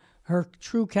about her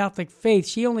true Catholic faith.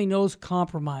 She only knows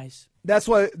compromise. That's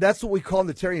what we call in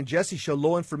the Terry and Jesse Show,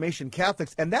 low information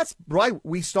Catholics. And that's why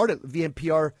we started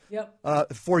VNPR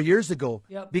 4 years ago.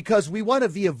 Yep. Because we want to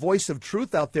be a voice of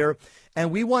truth out there,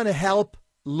 and we want to help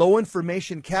low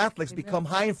information Catholics become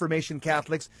high information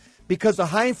Catholics, because a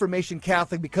high information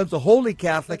Catholic becomes a holy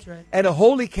Catholic. That's right. And a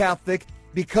holy Catholic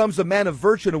becomes a man of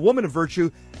virtue and a woman of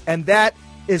virtue, and that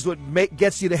is what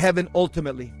gets you to heaven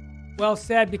ultimately. Well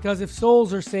said, because if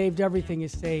souls are saved, everything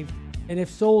is saved. And if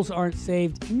souls aren't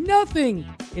saved, nothing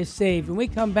is saved. When we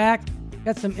come back,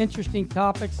 got some interesting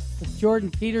topics with Jordan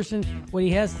Peterson. What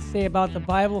he has to say about the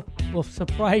Bible will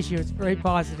surprise you. It's very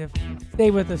positive.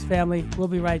 Stay with us, family. We'll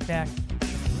be right back.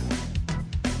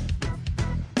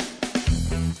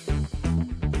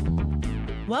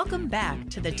 Welcome back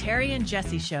to the Terry and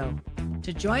Jesse Show.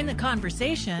 To join the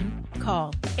conversation,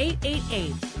 call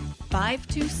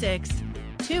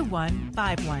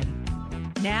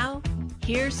 888-526-2151. Now,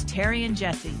 here's Terry and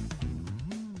Jesse.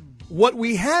 What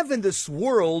we have in this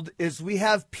world is we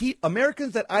have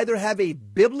Americans that either have a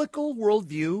biblical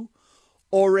worldview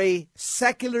or a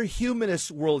secular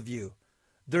humanist worldview.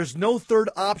 There's no third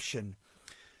option.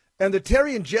 And the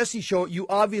Terry and Jesse Show, you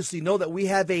obviously know that we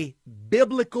have a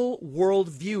biblical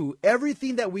worldview.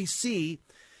 Everything that we see,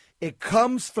 it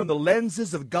comes from the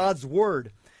lenses of God's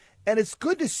Word. And it's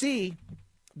good to see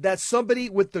that somebody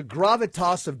with the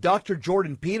gravitas of Dr.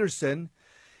 Jordan Peterson,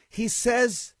 he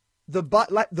says the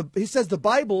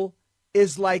Bible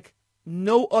is like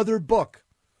no other book.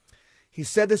 He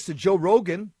said this to Joe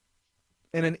Rogan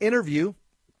in an interview.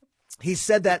 He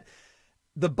said that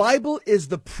the Bible is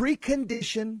the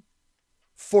precondition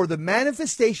for the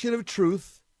manifestation of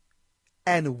truth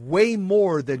and way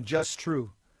more than just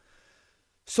true.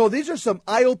 So these are some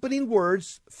eye-opening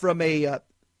words from one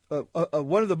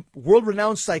of the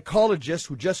world-renowned psychologists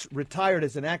who just retired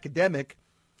as an academic.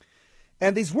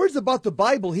 And these words about the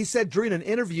Bible, he said during an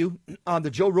interview on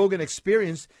the Joe Rogan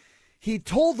Experience, he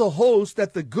told the host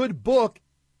that the good book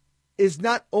is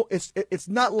not it's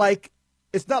not like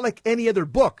any other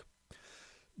book,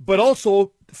 but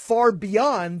also far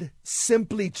beyond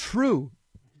simply true.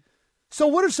 So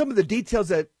what are some of the details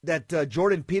that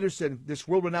Jordan Peterson, this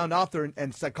world-renowned author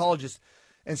and psychologist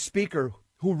and speaker,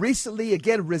 who recently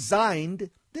again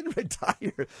resigned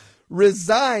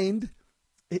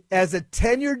as a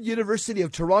tenured University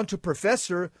of Toronto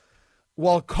professor,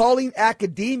 while calling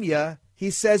academia, he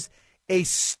says, a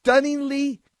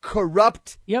stunningly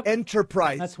corrupt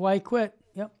enterprise. That's why he quit.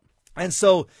 Yep. And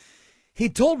so he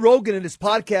told Rogan in his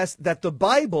podcast that the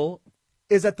Bible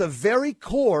is at the very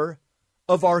core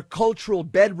of our cultural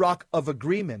bedrock of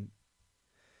agreement.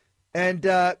 And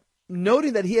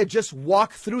noting that he had just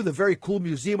walked through the very cool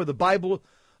Museum of the Bible,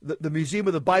 the Museum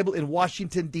of the Bible in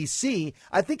Washington, D.C.,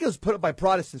 I think it was put up by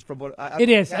Protestants from what It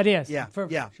is. Yeah, for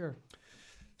sure.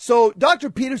 So Dr.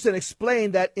 Peterson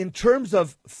explained that in terms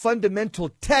of fundamental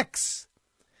texts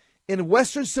in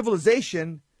Western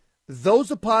civilization,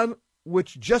 those upon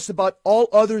which just about all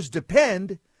others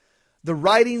depend, the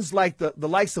writings like the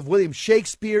likes of William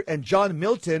Shakespeare and John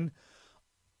Milton,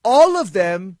 all of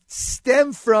them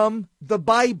stem from the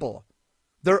Bible.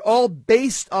 They're all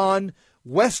based on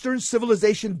Western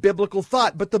civilization biblical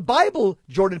thought. But the Bible,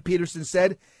 Jordan Peterson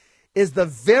said, is the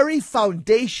very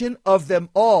foundation of them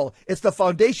all. It's the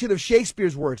foundation of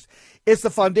Shakespeare's works. It's the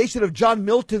foundation of John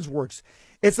Milton's works.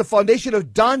 It's the foundation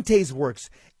of Dante's works.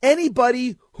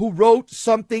 Anybody who wrote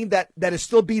something that is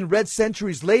still being read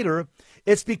centuries later,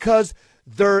 it's because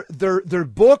their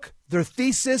book, their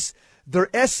thesis, their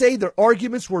essay, their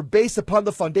arguments were based upon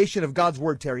the foundation of God's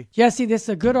word, Terry. Jesse, this is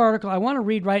a good article. I want to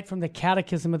read right from the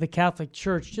Catechism of the Catholic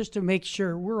Church just to make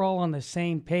sure we're all on the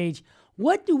same page.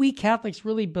 What do we Catholics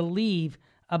really believe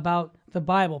about the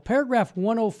Bible? Paragraph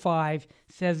 105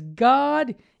 says,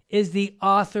 God is the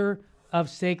author of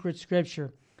sacred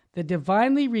scripture. The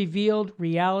divinely revealed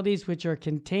realities which are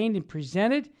contained and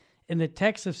presented in the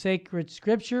text of sacred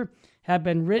scripture have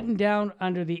been written down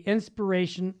under the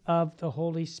inspiration of the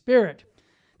Holy Spirit.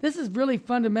 This is really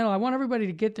fundamental. I want everybody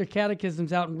to get their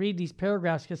catechisms out and read these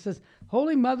paragraphs, because it says,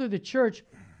 Holy Mother, the Church,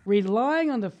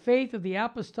 relying on the faith of the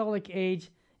apostolic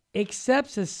age,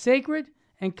 accepts as sacred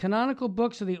and canonical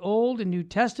books of the Old and New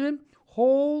Testament,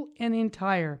 whole and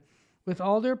entire, with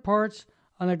all their parts,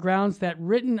 on the grounds that,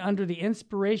 written under the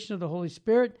inspiration of the Holy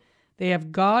Spirit, they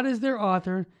have God as their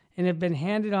author and have been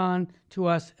handed on to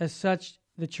us as such,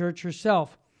 the Church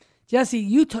herself. Jesse,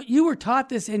 you were taught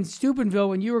this in Steubenville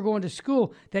when you were going to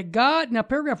school, that God, now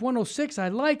paragraph 106, I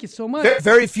like it so much.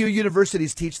 Very few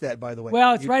universities teach that, by the way.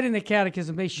 Well, it's right in the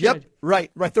Catechism. They should. Yep,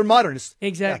 right. They're modernists.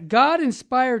 Exactly. Yeah. God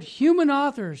inspired human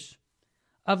authors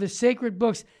of the sacred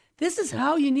books. This is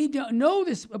how you need to know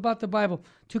this about the Bible.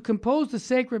 To compose the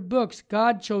sacred books,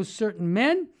 God chose certain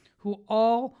men who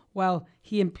all, while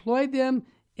he employed them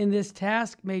in this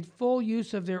task, made full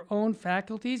use of their own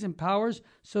faculties and powers,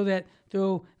 so that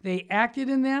though they acted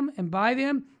in them and by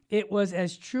them, it was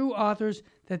as true authors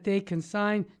that they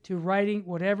consigned to writing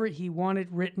whatever he wanted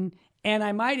written. And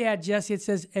I might add, Jesse, it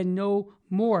says, and no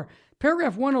more.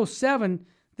 Paragraph 107,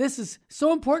 this is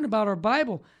so important about our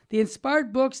Bible. The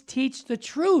inspired books teach the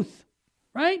truth,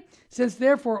 right? Since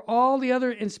therefore all the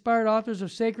other inspired authors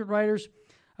of sacred writers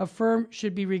affirm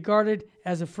should be regarded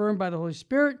as affirmed by the Holy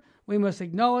Spirit, we must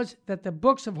acknowledge that the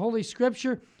books of Holy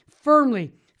Scripture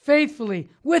firmly, faithfully,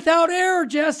 without error,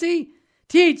 Jesse,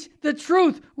 teach the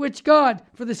truth which God,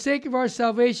 for the sake of our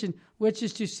salvation,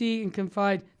 wishes to see and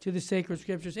confide to the sacred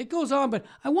Scriptures. It goes on, but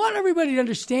I want everybody to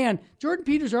understand, Jordan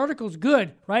Peters' article is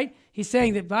good, right? He's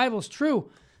saying that the Bible's true.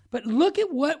 But look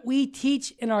at what we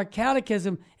teach in our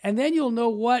catechism, and then you'll know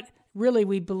what really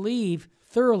we believe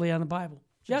thoroughly on the Bible.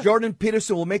 Jeff? Jordan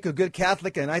Peterson will make a good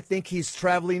Catholic, and I think he's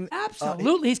traveling.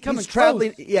 Absolutely, he's coming. He's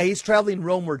traveling. Close. Yeah, he's traveling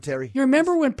Romeward, Terry. You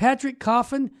remember when Patrick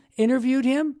Coffin interviewed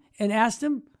him and asked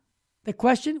him the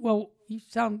question? Well, you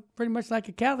sound pretty much like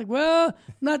a Catholic. Well,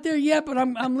 not there yet, but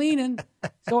I'm leaning.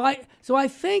 So I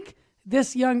think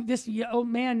this old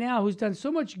man now, who's done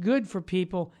so much good for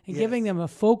people and giving them a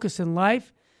focus in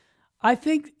life, I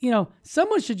think,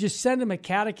 someone should just send him a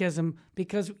catechism,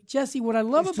 because, Jesse, what I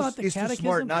love about the catechism... He's too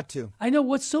smart not to. I know.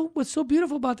 What's so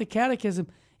beautiful about the catechism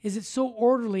is it's so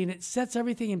orderly and it sets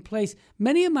everything in place.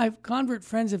 Many of my convert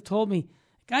friends have told me,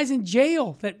 guys in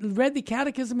jail that read the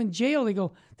catechism in jail, they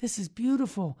go, this is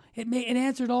beautiful. It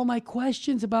answered all my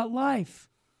questions about life.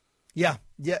 Yeah,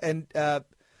 and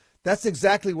that's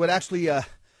exactly what actually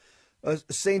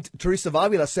Saint Teresa of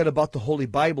Avila said about the Holy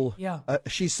Bible. Yeah.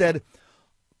 She said...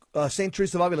 St.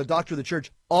 Teresa of Avila, doctor of the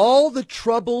church, all the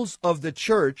troubles of the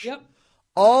church,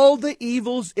 all the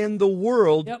evils in the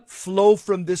world flow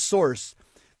from this source,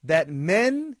 that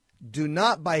men do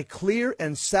not by clear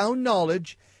and sound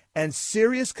knowledge and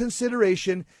serious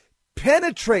consideration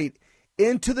penetrate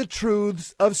into the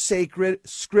truths of sacred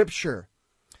scripture.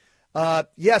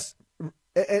 Yes,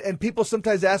 and people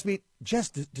sometimes ask me, Jess,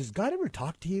 does God ever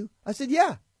talk to you? I said,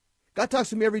 yeah, God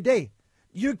talks to me every day.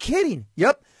 You're kidding.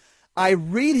 Yep. I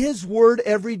read his word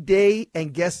every day,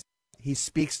 and guess he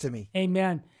speaks to me.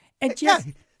 Amen. And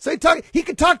so he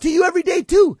can talk to you every day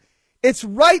too. It's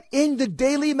right in the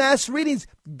daily mass readings.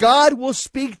 God will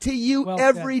speak to you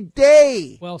every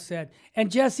day. Well said.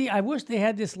 And Jesse, I wish they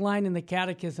had this line in the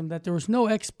catechism that there was no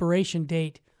expiration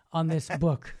date on this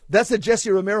book. That's a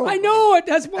Jesse Romero. I know it.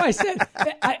 That's why I said,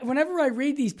 whenever I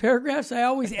read these paragraphs, I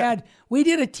always add, we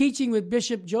did a teaching with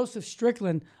Bishop Joseph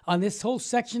Strickland on this whole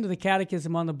section of the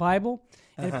catechism on the Bible.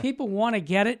 And if people want to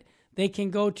get it, they can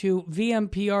go to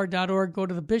vmpr.org, go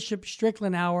to the Bishop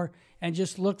Strickland Hour, and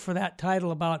just look for that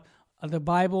title about the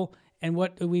Bible and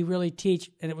what do we really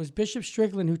teach. And it was Bishop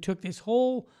Strickland who took this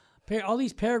whole all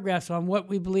these paragraphs on what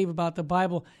we believe about the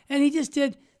Bible. And he just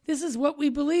did, this is what we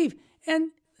believe.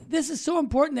 And this is so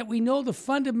important that we know the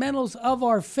fundamentals of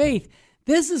our faith.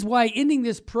 This is why ending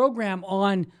this program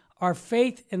on our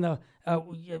faith and the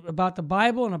about the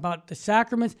Bible and about the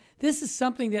sacraments, this is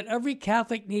something that every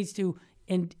Catholic needs to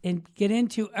and get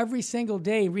into every single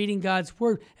day, reading God's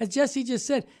Word. As Jesse just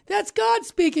said, that's God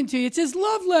speaking to you. It's his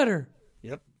love letter.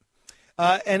 Yep.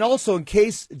 And also, in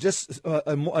case, just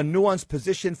a nuanced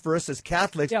position for us as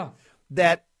Catholics,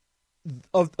 that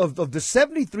of the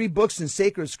 73 books in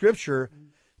sacred Scripture,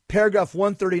 paragraph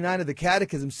 139 of the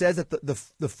Catechism says that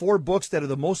the 4 books that are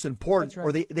the most important,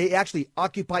 or they actually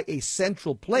occupy a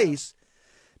central place,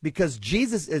 because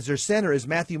Jesus is their center, is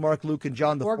Matthew, Mark, Luke, and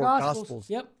John, the 4 Gospels.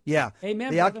 Yep. Yeah.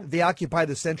 Amen. They occupy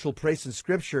the central place in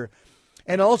Scripture.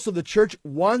 And also the Church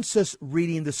wants us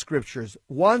reading the Scriptures,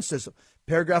 wants us.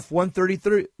 Paragraph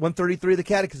 133 of the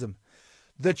Catechism.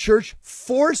 The Church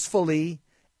forcefully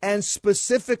and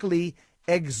specifically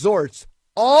exhorts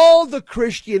all the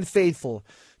Christian faithful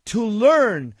to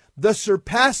learn the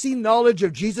surpassing knowledge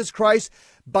of Jesus Christ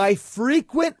by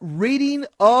frequent reading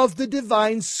of the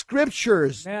divine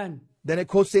Scriptures. Amen. Then it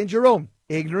quotes St. Jerome,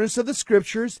 ignorance of the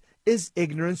Scriptures is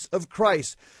ignorance of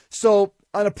Christ. So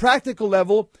on a practical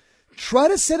level, try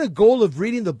to set a goal of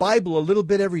reading the Bible a little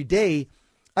bit every day.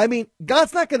 I mean,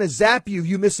 God's not going to zap you if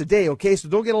you miss a day, okay? So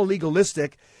don't get all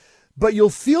legalistic. But you'll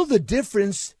feel the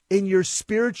difference in your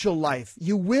spiritual life.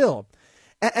 You will.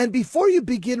 And before you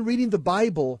begin reading the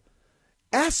Bible,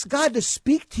 ask God to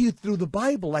speak to you through the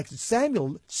Bible. Like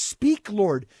Samuel, speak,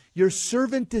 Lord. Your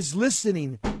servant is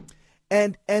listening.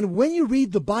 And when you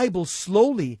read the Bible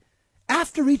slowly,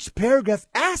 after each paragraph,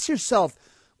 ask yourself,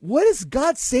 what is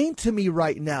God saying to me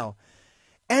right now?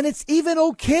 And it's even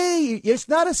okay. It's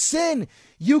not a sin.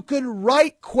 You can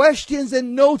write questions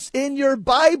and notes in your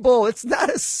Bible. It's not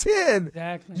a sin.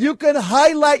 Exactly. You can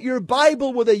highlight your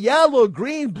Bible with a yellow,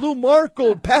 green, blue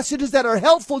marker, passages that are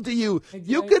helpful to you. Exactly.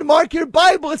 You can mark your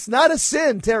Bible. It's not a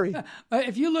sin, Terry.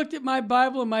 If you looked at my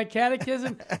Bible and my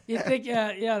catechism, you'd think,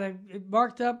 it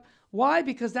marked up. Why?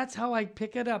 Because that's how I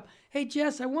pick it up. Hey,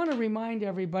 Jess, I want to remind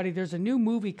everybody there's a new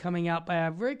movie coming out by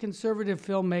a very conservative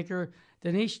filmmaker,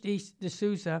 Dinesh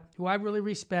D'Souza, who I really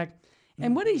respect.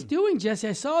 And what he's doing, Jesse,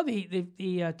 I saw the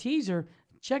teaser.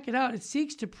 Check it out. It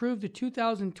seeks to prove the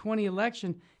 2020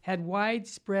 election had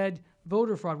widespread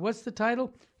voter fraud. What's the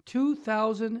title?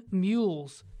 2,000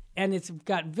 Mules. And it's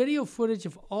got video footage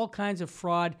of all kinds of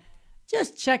fraud.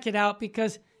 Just check it out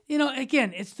because,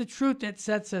 again, it's the truth that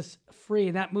sets us free.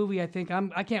 And that movie, I think,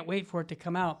 I can't wait for it to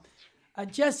come out.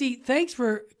 Jesse, thanks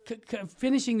for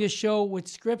finishing this show with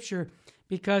Scripture.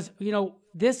 Because,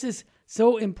 this is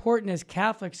so important as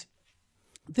Catholics.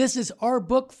 This is our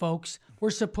book, folks. We're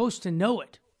supposed to know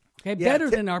it. Okay, better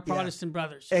than our Protestant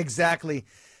brothers. Exactly.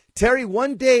 Terry,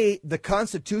 one day the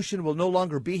Constitution will no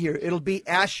longer be here. It'll be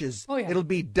ashes. Oh, yeah. It'll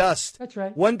be dust. That's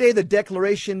right. One day the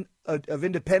Declaration of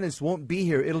Independence won't be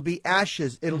here. It'll be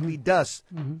ashes. It'll be dust.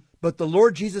 Mm-hmm. But the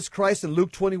Lord Jesus Christ in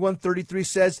Luke 21:33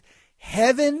 says,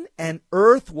 heaven and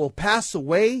earth will pass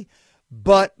away,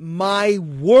 but my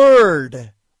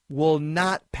word will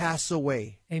not pass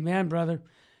away. Amen, brother.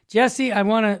 Jesse, I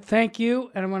want to thank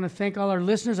you, and I want to thank all our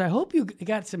listeners. I hope you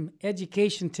got some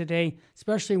education today,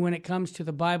 especially when it comes to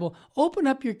the Bible. Open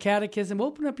up your catechism.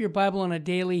 Open up your Bible on a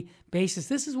daily basis.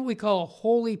 This is what we call a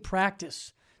holy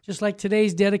practice. Just like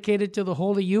today's dedicated to the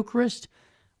Holy Eucharist,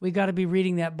 we got to be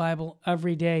reading that Bible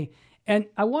every day. And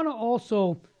I want to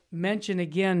also mention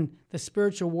again the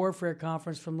Spiritual Warfare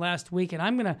Conference from last week, and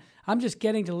I'm just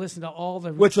getting to listen to all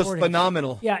the recordings. Which was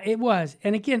phenomenal. Yeah, it was.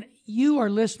 And again, you, our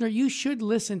listener, you should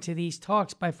listen to these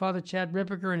talks by Father Chad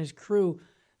Ripperger and his crew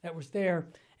that was there.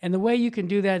 And the way you can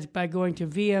do that is by going to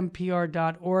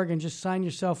vmpr.org and just sign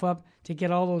yourself up to get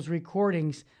all those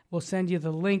recordings. We'll send you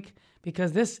the link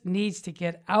because this needs to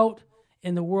get out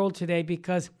in the world today,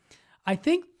 because I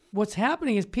think what's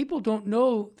happening is people don't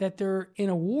know that they're in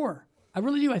a war. I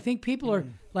really do. I think people are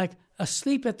like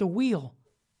asleep at the wheel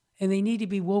and they need to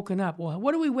be woken up. Well,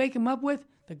 what do we wake them up with?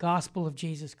 The gospel of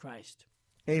Jesus Christ.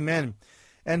 Amen.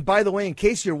 And by the way, in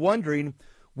case you're wondering,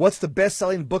 what's the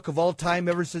best-selling book of all time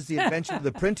ever since the invention of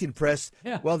the printing press?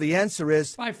 Yeah. Well, the answer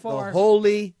is by far the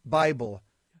Holy Bible.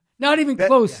 Not even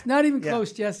close. Yeah. Not even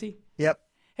close, Jesse. Yep.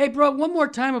 Hey, bro, one more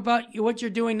time about what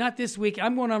you're doing. Not this week.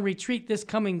 I'm going on retreat this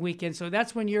coming weekend. So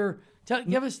that's when you're...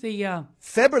 give us the...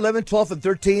 February 11th, 12th, and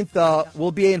 13th,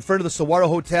 we'll be in front of the Saguaro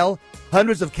Hotel.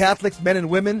 Hundreds of Catholics, men and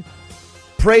women,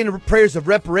 praying prayers of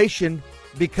reparation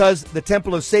because the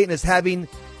Temple of Satan is having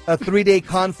a 3-day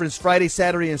conference Friday,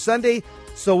 Saturday, and Sunday.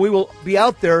 So we will be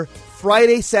out there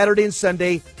Friday, Saturday, and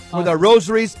Sunday with our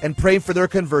rosaries and praying for their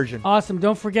conversion. Awesome.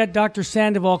 Don't forget Dr.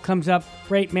 Sandoval comes up.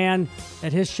 Great man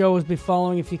that his show will be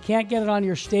following. If you can't get it on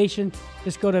your station,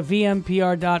 just go to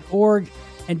vmpr.org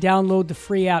and download the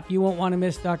free app. You won't want to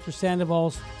miss Dr.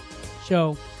 Sandoval's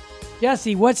show.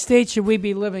 Jesse, what state should we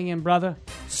be living in, brother?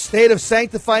 State of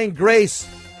sanctifying grace.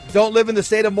 Don't live in the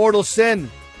state of mortal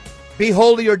sin. Be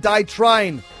holy or die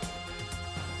trying.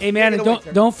 Amen.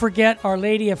 And don't forget Our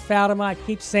Lady of Fatima. I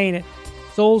keep saying it.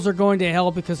 Souls are going to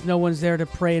hell because no one's there to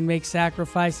pray and make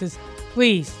sacrifices.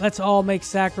 Please, let's all make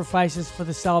sacrifices for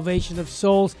the salvation of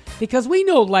souls, because we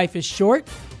know life is short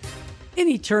and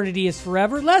eternity is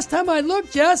forever. Last time I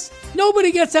looked, Jess,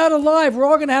 nobody gets out alive. We're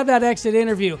all going to have that exit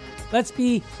interview. Let's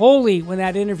be holy when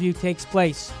that interview takes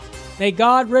place. May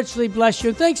God richly bless you.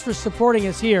 And thanks for supporting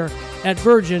us here at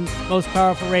Virgin Most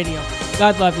Powerful Radio.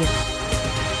 God love you.